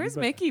 yeah, Where's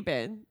Mickey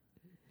been?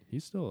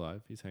 He's still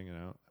alive. He's hanging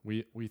out.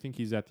 We think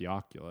he's at the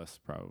Oculus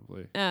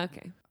probably. Oh,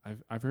 okay.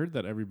 I've heard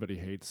that everybody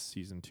hates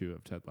season 2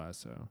 of Ted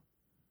Lasso.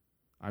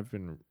 I've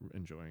been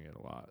enjoying it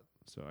a lot,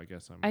 so I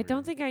guess I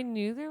don't think I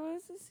knew there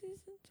was a season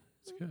 2.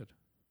 It's good.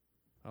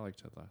 I like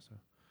Ted Lasso.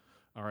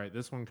 All right,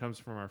 this one comes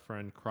from our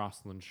friend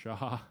Crossland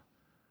Shaw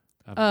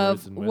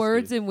Of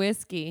Words and He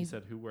Whiskey.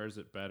 said, "Who wears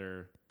it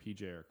better,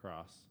 PJ or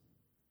Cross?"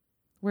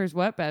 Where's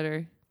what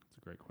better? It's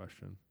a great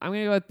question. I'm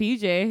going to go with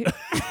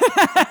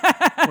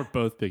PJ. We're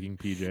both picking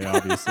PJ,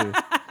 obviously.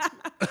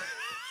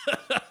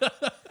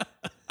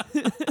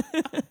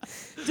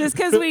 Just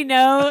because we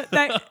know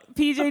that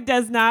PJ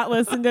does not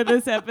listen to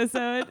this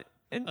episode.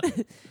 And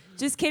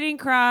just kidding,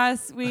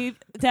 Cross. We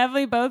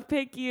definitely both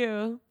pick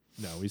you.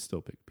 No, we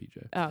still pick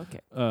PJ. Oh,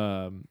 okay.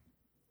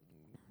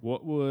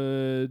 What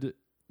would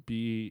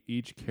be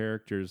each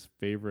character's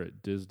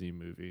favorite Disney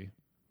movie?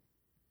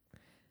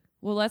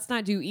 Well, let's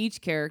not do each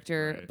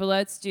character, Right. but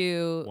let's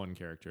do One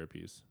character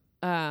apiece.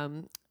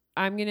 I'm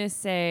gonna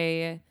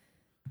say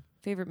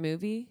favorite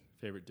movie?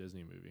 Favorite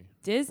Disney movie.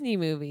 Disney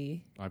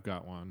movie. I've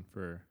got one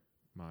for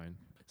mine.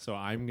 So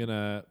I'm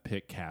gonna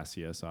pick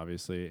Cassius,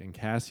 obviously, and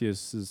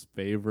Cassius's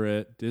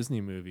favorite Disney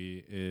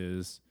movie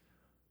is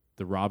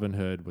the Robin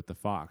Hood with the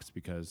fox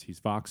because he's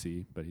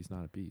foxy, but he's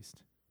not a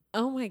beast.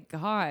 Oh my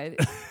God.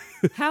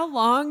 How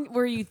long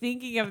were you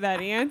thinking of that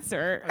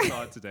answer? I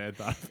saw it today. I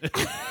thought of it.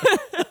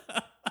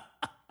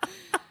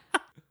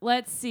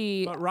 Let's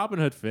see. But Robin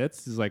Hood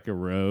fits. He's like a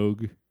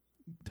rogue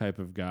type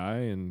of guy,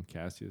 and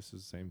Cassius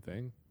is the same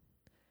thing.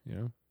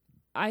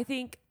 I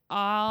think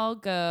I'll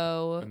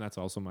go And that's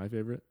also my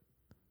favorite.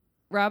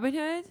 Robin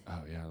Hood.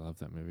 Oh yeah, I love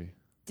that movie.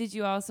 Did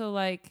you also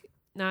like,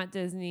 not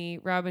Disney,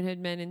 Robin Hood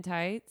Men in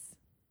Tights?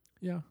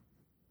 Yeah,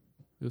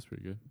 it was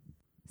pretty good.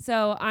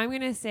 So I'm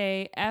going to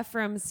say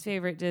Ephraim's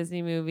favorite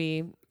Disney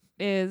movie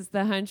is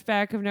The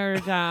Hunchback of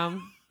Notre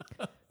Dame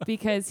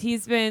because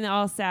he's been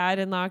all sad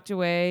and locked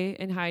away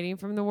and hiding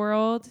from the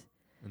world.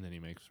 And then he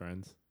makes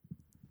friends.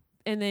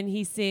 And then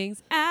he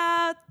sings,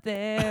 out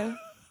there,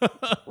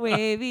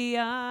 way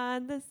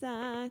beyond the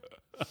sun.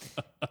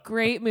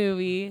 Great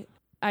movie.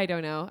 I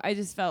don't know. I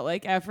just felt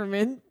like Ephraim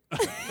and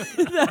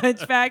the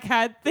Hunchback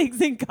had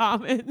things in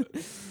common.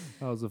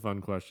 That was a fun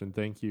question.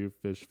 Thank you,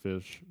 Fish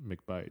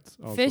McBites.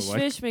 Also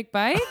Fish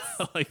McBites?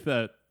 I like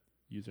that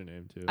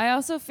username too. I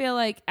also feel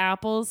like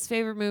Apple's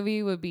favorite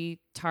movie would be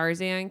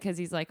Tarzan because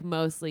he's like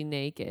mostly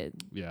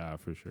naked. Yeah,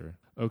 for sure.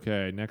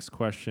 Okay, next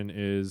question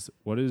is,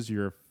 what is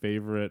your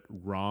favorite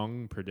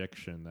wrong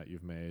prediction that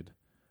you've made?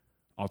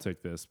 I'll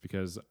take this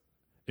because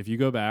if you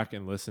go back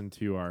and listen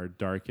to our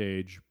Dark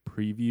Age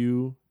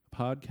preview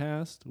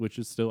podcast, which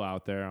is still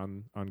out there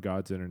on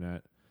God's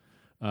internet,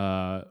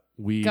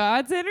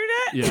 God's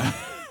internet? Yeah.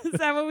 Is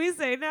that what we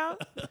say now?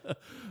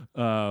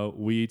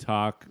 We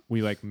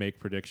like make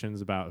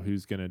predictions about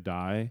who's gonna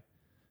die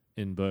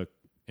in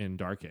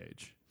Dark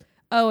Age.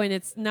 Oh, and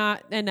it's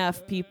not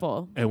enough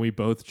people. And we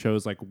both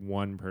chose like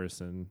one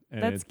person.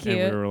 And That's And we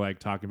cute. were like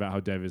talking about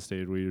how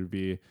devastated we would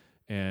be.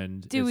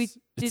 And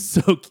it's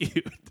so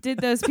cute. Did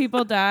those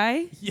people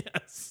die?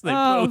 Yes, they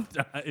Oh. both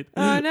died.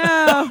 Oh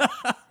no.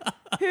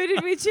 Who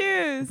did we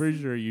choose? I'm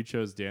pretty sure you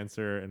chose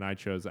Dancer and I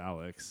chose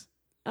Alex.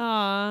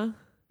 Aw.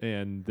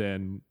 And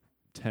then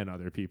 10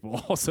 other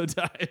people also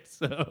died.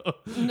 So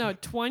No,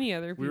 20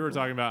 other people. we were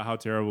talking about how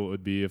terrible it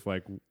would be if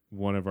like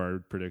one of our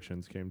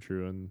predictions came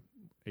true and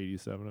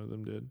 87 of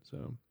them did.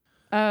 So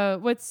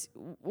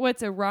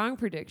what's a wrong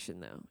prediction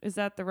though? Is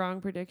that the wrong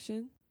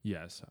prediction?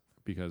 yes,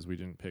 because we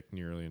didn't pick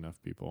nearly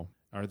enough people.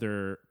 Are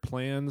there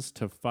plans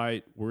to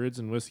fight Words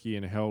and Whiskey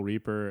and Hell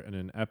Reaper in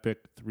an epic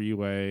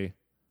 3-way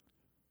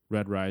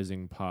Red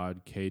Rising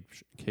pod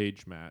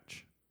cage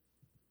match?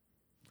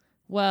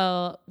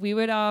 Well, we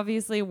would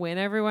obviously win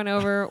everyone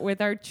over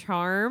with our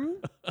charm,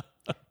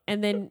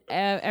 and then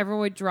everyone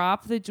would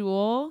drop the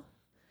jewel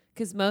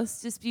because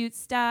most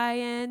disputes die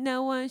and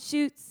no one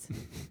shoots.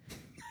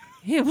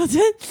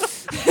 Hamilton.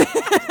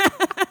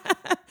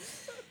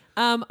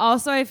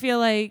 Also, I feel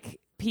like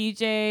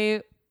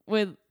PJ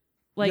would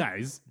yeah,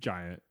 he's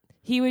giant.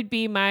 he would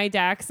be my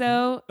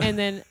Daxo, and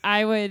then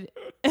I would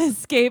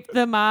escape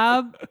the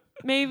mob,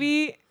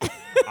 maybe.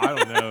 I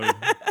don't know.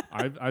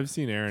 I've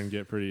seen Erin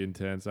get pretty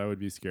intense. I would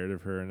be scared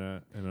of her in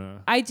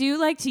a. I do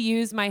like to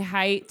use my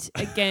height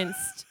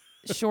against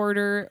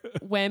shorter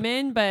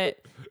women, but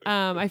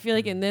I feel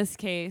like in this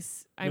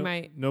case, I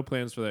might no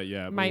plans for that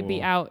yet.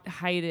 be out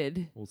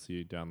heighted. We'll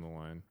see down the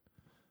line.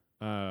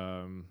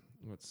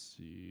 Let's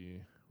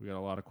see. We got a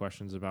lot of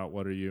questions about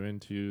what are you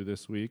into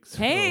this week. So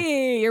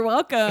Hey, you're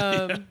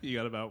welcome. yeah, you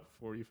got about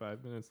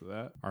 45 minutes of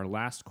that. Our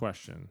last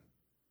question.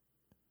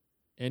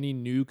 Any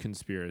new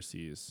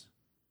conspiracies?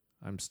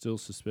 I'm still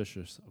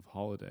suspicious of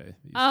Holiday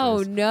these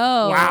days.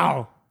 No.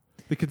 Wow.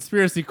 The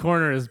conspiracy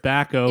corner is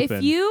back open.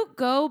 If you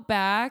go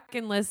back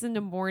and listen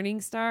to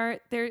Morningstar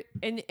there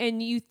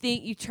and you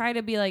think you try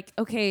to be like,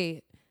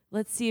 okay,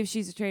 let's see if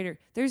she's a traitor.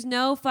 There's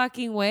no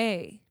fucking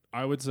way.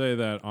 I would say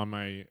that on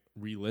my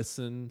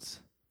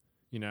re-listens,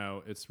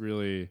 it's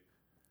really,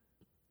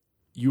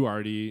 you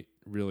already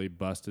really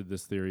busted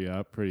this theory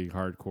up pretty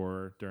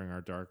hardcore during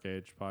our Dark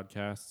Age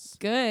podcasts.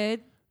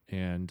 Good.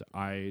 And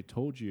I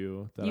told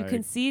you that you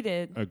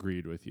conceded.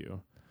 Agreed with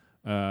you.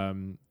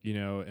 And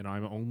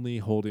I'm only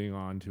holding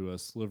on to a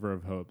sliver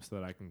of hopes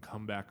that I can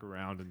come back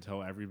around and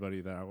tell everybody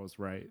that I was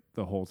right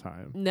the whole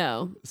time.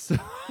 No. So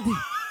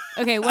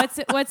okay, what's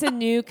a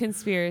new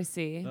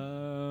conspiracy?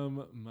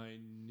 My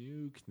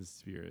new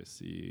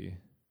conspiracy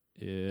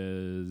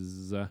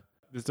is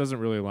this doesn't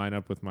really line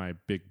up with my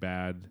big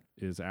bad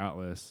is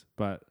Atlas,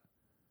 but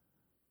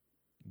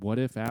what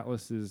if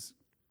Atlas is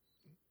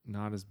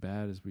not as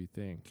bad as we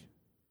think?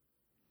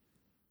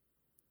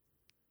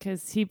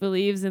 Because he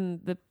believes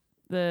in the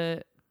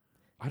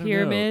I don't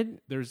pyramid.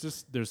 Know.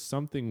 There's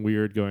something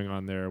weird going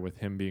on there with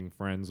him being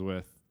friends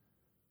with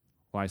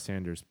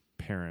Lysander's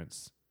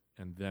parents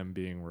and them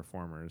being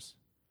reformers.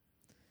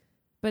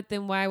 But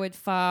then why would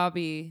Fa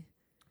be?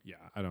 Yeah,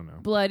 I don't know.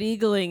 Blood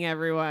eagling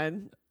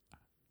everyone.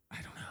 I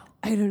don't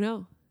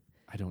know.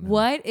 I don't know.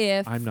 What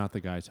if I'm not the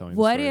guy telling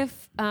what the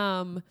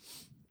story. If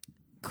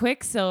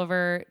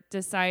Quicksilver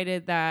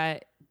decided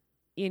that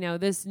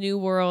this new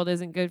world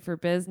isn't good for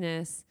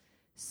business,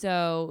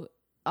 so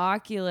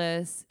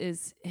Oculus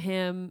is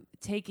him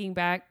taking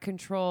back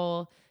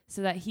control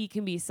so that he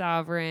can be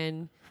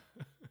sovereign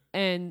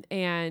and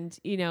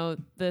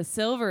the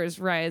silvers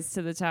rise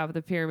to the top of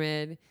the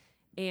pyramid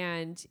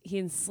and he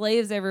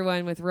enslaves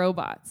everyone with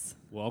robots.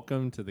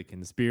 Welcome to the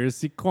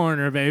conspiracy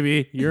corner,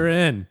 baby. You're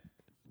in.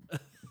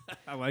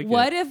 I like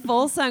what it. If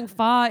Volsung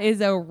Fa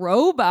is a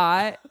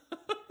robot?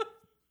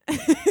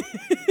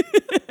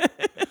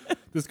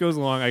 This goes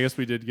along. I guess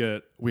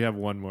we have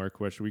one more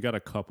question. We got a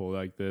couple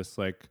like this.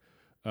 Like,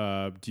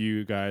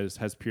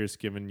 has Pierce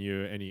given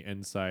you any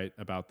insight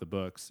about the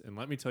books? And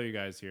let me tell you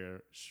guys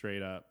here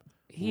straight up.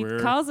 He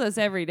calls us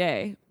every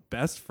day.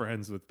 Best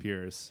friends with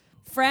Pierce.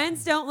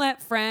 Friends don't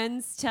let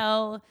friends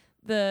tell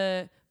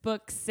the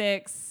book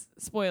 6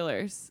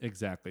 spoilers.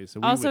 Exactly.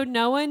 So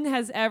no one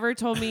has ever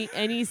told me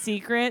any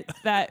secret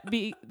that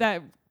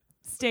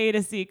stayed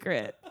a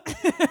secret.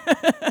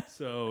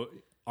 So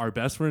our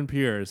best friend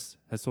Pierce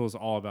has told us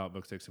all about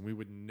book 6, and we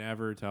would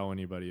never tell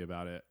anybody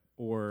about it,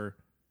 or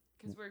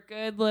because we're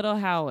good little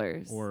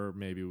howlers, or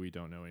maybe we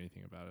don't know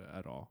anything about it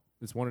at all.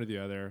 It's one or the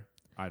other.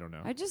 I don't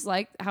know. I just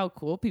like how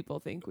cool people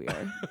think we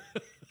are.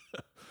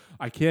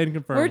 I can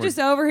confirm we're just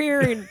over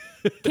here in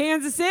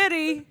Kansas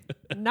City,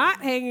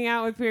 not hanging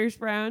out with Pierce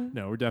Brown.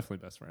 No, we're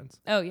definitely best friends.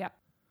 Oh, yeah.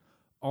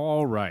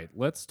 All right.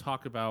 Let's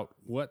talk about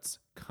what's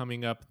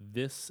coming up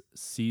this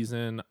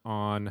season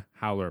on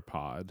Howler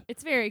Pod.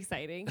 It's very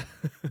exciting.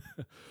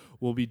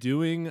 We'll be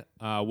doing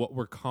what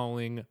we're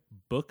calling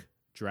book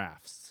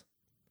drafts.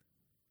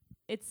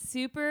 It's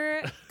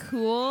super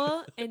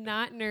cool and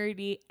not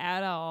nerdy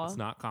at all. It's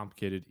not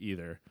complicated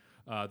either.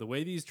 The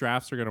way these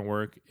drafts are going to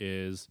work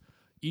is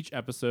each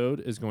episode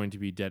is going to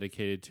be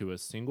dedicated to a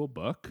single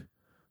book,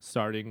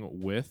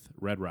 starting with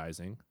Red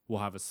Rising. We'll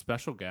have a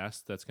special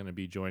guest that's going to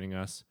be joining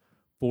us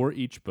for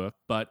each book.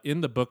 But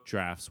in the book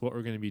drafts, what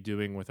we're going to be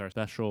doing with our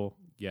special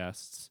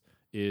guests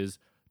is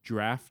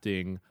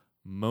drafting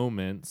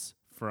moments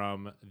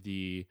from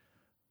the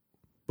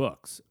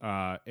books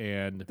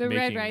and the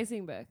Red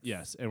Rising books.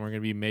 Yes, and we're going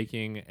to be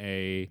making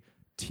a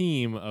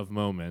team of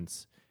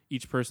moments.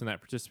 Each person that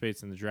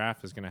participates in the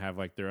draft is going to have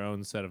like their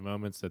own set of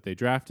moments that they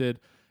drafted,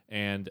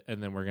 and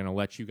then we're going to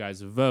let you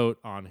guys vote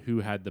on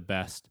who had the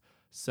best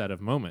set of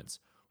moments.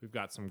 We've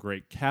got some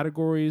great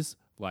categories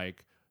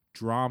like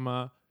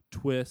drama,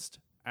 twist,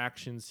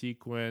 action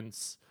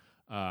sequence,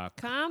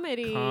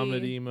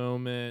 comedy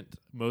moment,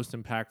 most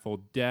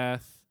impactful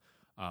death,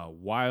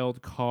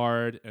 wild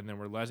card, and then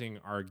we're letting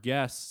our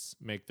guests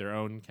make their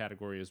own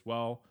category as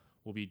well.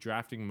 We'll be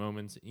drafting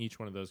moments in each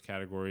one of those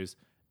categories,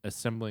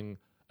 assembling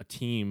a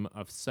team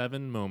of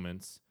 7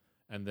 moments,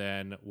 and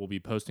then we'll be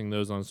posting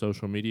those on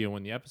social media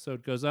when the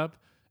episode goes up,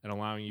 and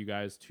allowing you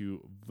guys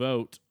to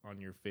vote on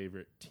your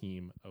favorite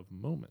team of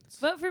moments.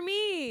 Vote for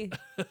me.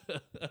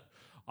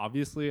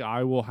 Obviously,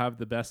 I will have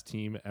the best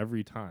team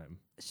every time.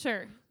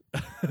 Sure.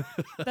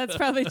 That's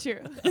probably true.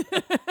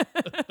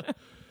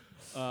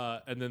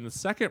 And then the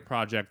second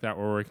project that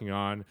we're working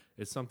on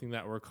is something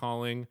that we're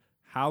calling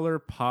Howler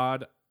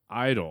Pod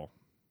Idol.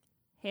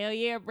 Hell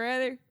yeah,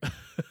 brother.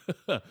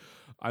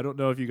 I don't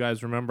know if you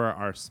guys remember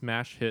our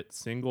smash hit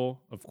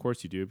single. Of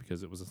course you do,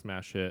 because it was a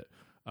smash hit.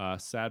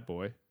 Sad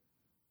Boy,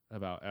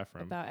 about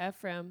Ephraim. About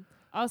Ephraim.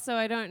 Also,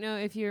 I don't know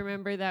if you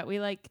remember that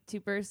we like to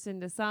burst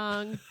into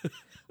song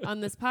on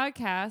this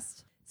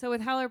podcast. So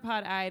with Howler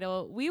Pod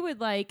Idol, we would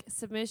like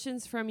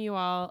submissions from you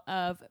all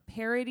of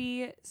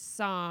parody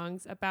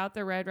songs about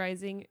the Red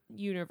Rising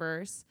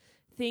universe.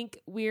 Think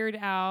Weird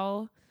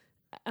Al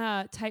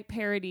type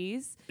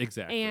parodies.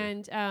 Exactly.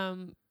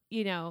 And,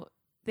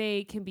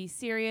 they can be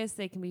serious.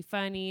 They can be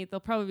funny.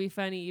 They'll probably be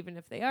funny even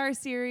if they are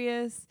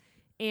serious.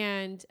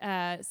 And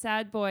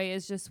Sad Boy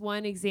is just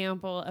one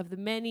example of the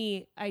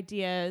many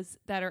ideas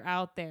that are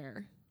out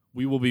there.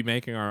 We will be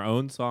making our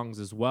own songs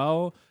as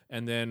well.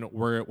 And then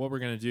what we're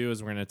going to do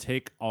is we're going to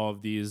take all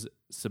of these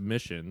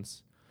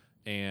submissions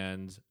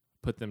and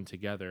put them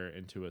together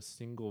into a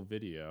single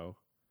video.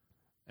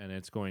 And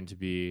it's going to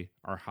be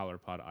our Howler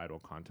Pod Idol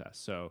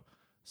contest. So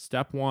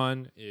step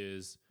 1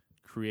 is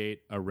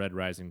create a Red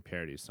Rising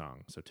parody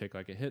song. So take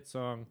like a hit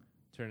song,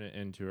 turn it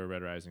into a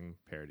Red Rising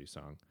parody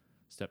song.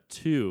 Step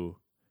 2,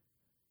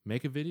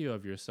 make a video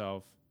of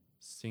yourself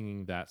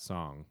singing that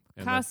song.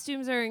 And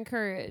costumes are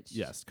encouraged.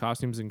 Yes,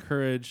 costumes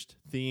encouraged,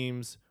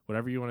 themes,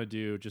 whatever you want to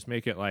do, just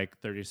make it like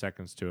 30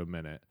 seconds to a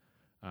minute.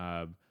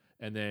 And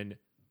then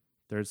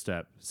third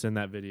step, send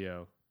that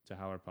video to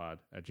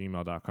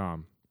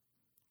howlerpod@gmail.com.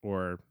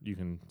 Or you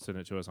can send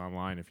it to us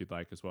online if you'd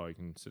like as well. You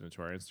can send it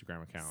to our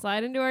Instagram account.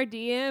 Slide into our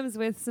DMs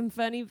with some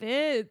funny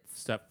vids.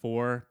 Step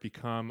 4,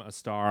 become a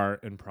star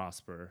and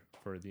prosper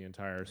for the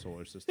entire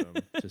solar system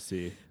to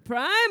see.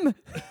 Prime!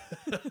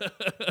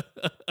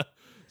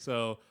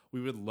 So we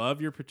would love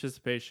your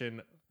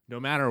participation. No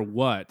matter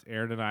what,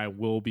 Aaron and I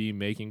will be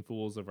making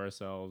fools of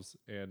ourselves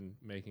and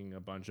making a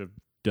bunch of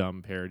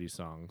dumb parody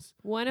songs.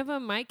 One of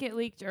them might get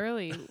leaked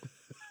early.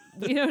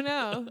 We don't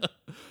know.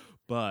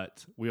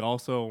 But we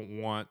also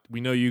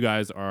we know you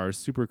guys are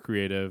super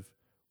creative.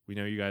 We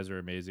know you guys are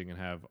amazing and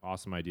have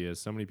awesome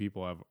ideas. So many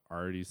people have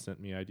already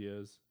sent me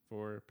ideas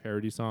for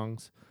parody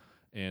songs.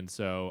 And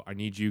so I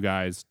need you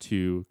guys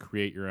to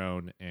create your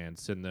own and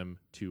send them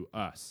to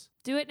us.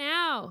 Do it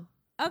now.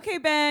 Okay,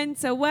 Ben.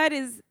 So what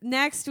is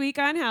next week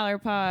on Howler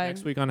Pod?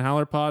 Next week on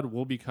Howler Pod,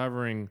 we'll be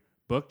covering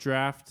Book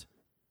Draft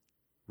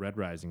Red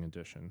Rising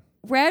Edition.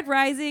 Red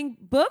Rising,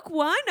 book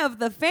 1 of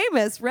the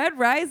famous Red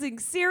Rising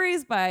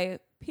series by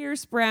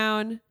Pierce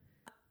Brown.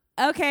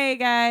 Okay,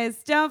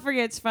 guys, don't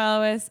forget to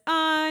follow us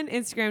on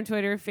Instagram,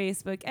 Twitter,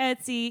 Facebook,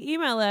 Etsy.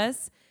 Email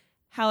us,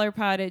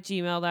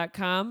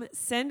 howlerpod@gmail.com.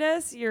 Send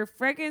us your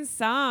frickin'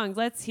 songs.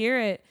 Let's hear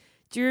it.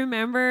 Do you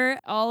remember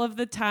all of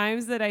the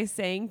times that I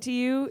sang to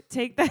you?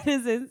 Take that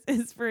as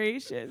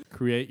inspiration.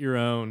 Create your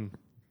own.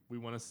 We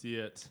want to see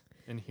it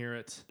and hear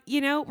it.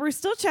 We're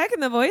still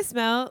checking the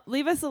voicemail.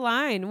 Leave us a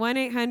line,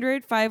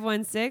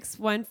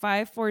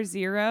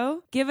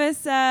 1-800-516-1540. Give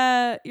us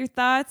your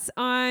thoughts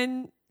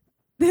on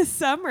this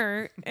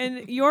summer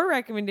and your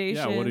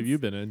recommendations. Yeah, what have you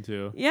been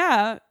into?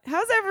 Yeah.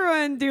 How's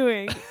everyone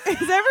doing? Is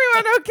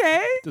everyone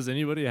okay? Does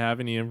anybody have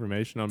any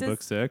information on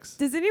Book 6?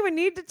 Does anyone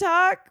need to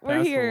talk? We're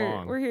Pass here.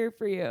 along. We're here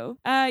for you.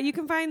 You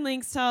can find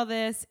links to all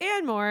this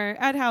and more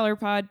at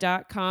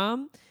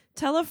howlerpod.com.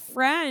 Tell a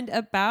friend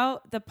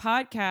about the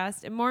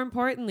podcast, and more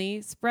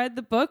importantly, spread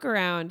the book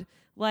around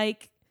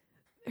like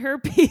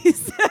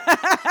herpes.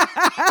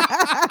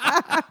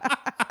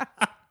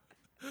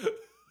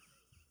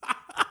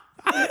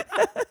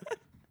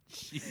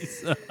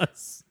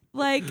 Jesus.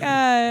 Like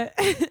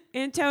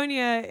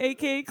Antonia,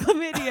 aka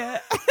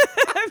chlamydia.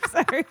 I'm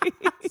sorry.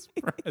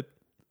 Spread.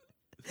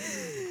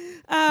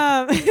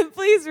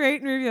 Please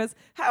rate and review us.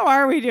 How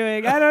are we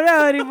doing? I don't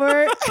know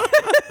anymore.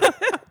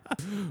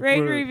 Rate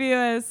and review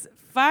us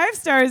 5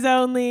 stars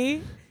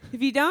only.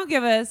 If you don't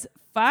give us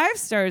 5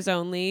 stars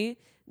only,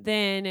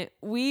 then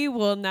we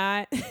will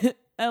not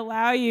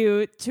allow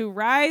you to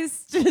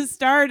rise to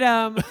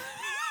stardom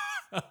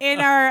in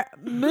our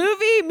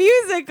movie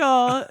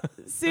musical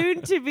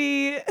soon to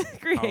be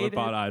created.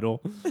 Howler Pod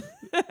Idol.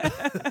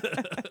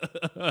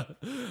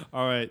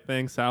 All right.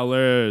 Thanks,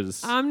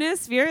 Howlers.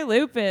 Omnis Vir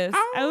Lupus.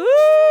 Ow.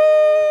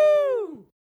 Ooh.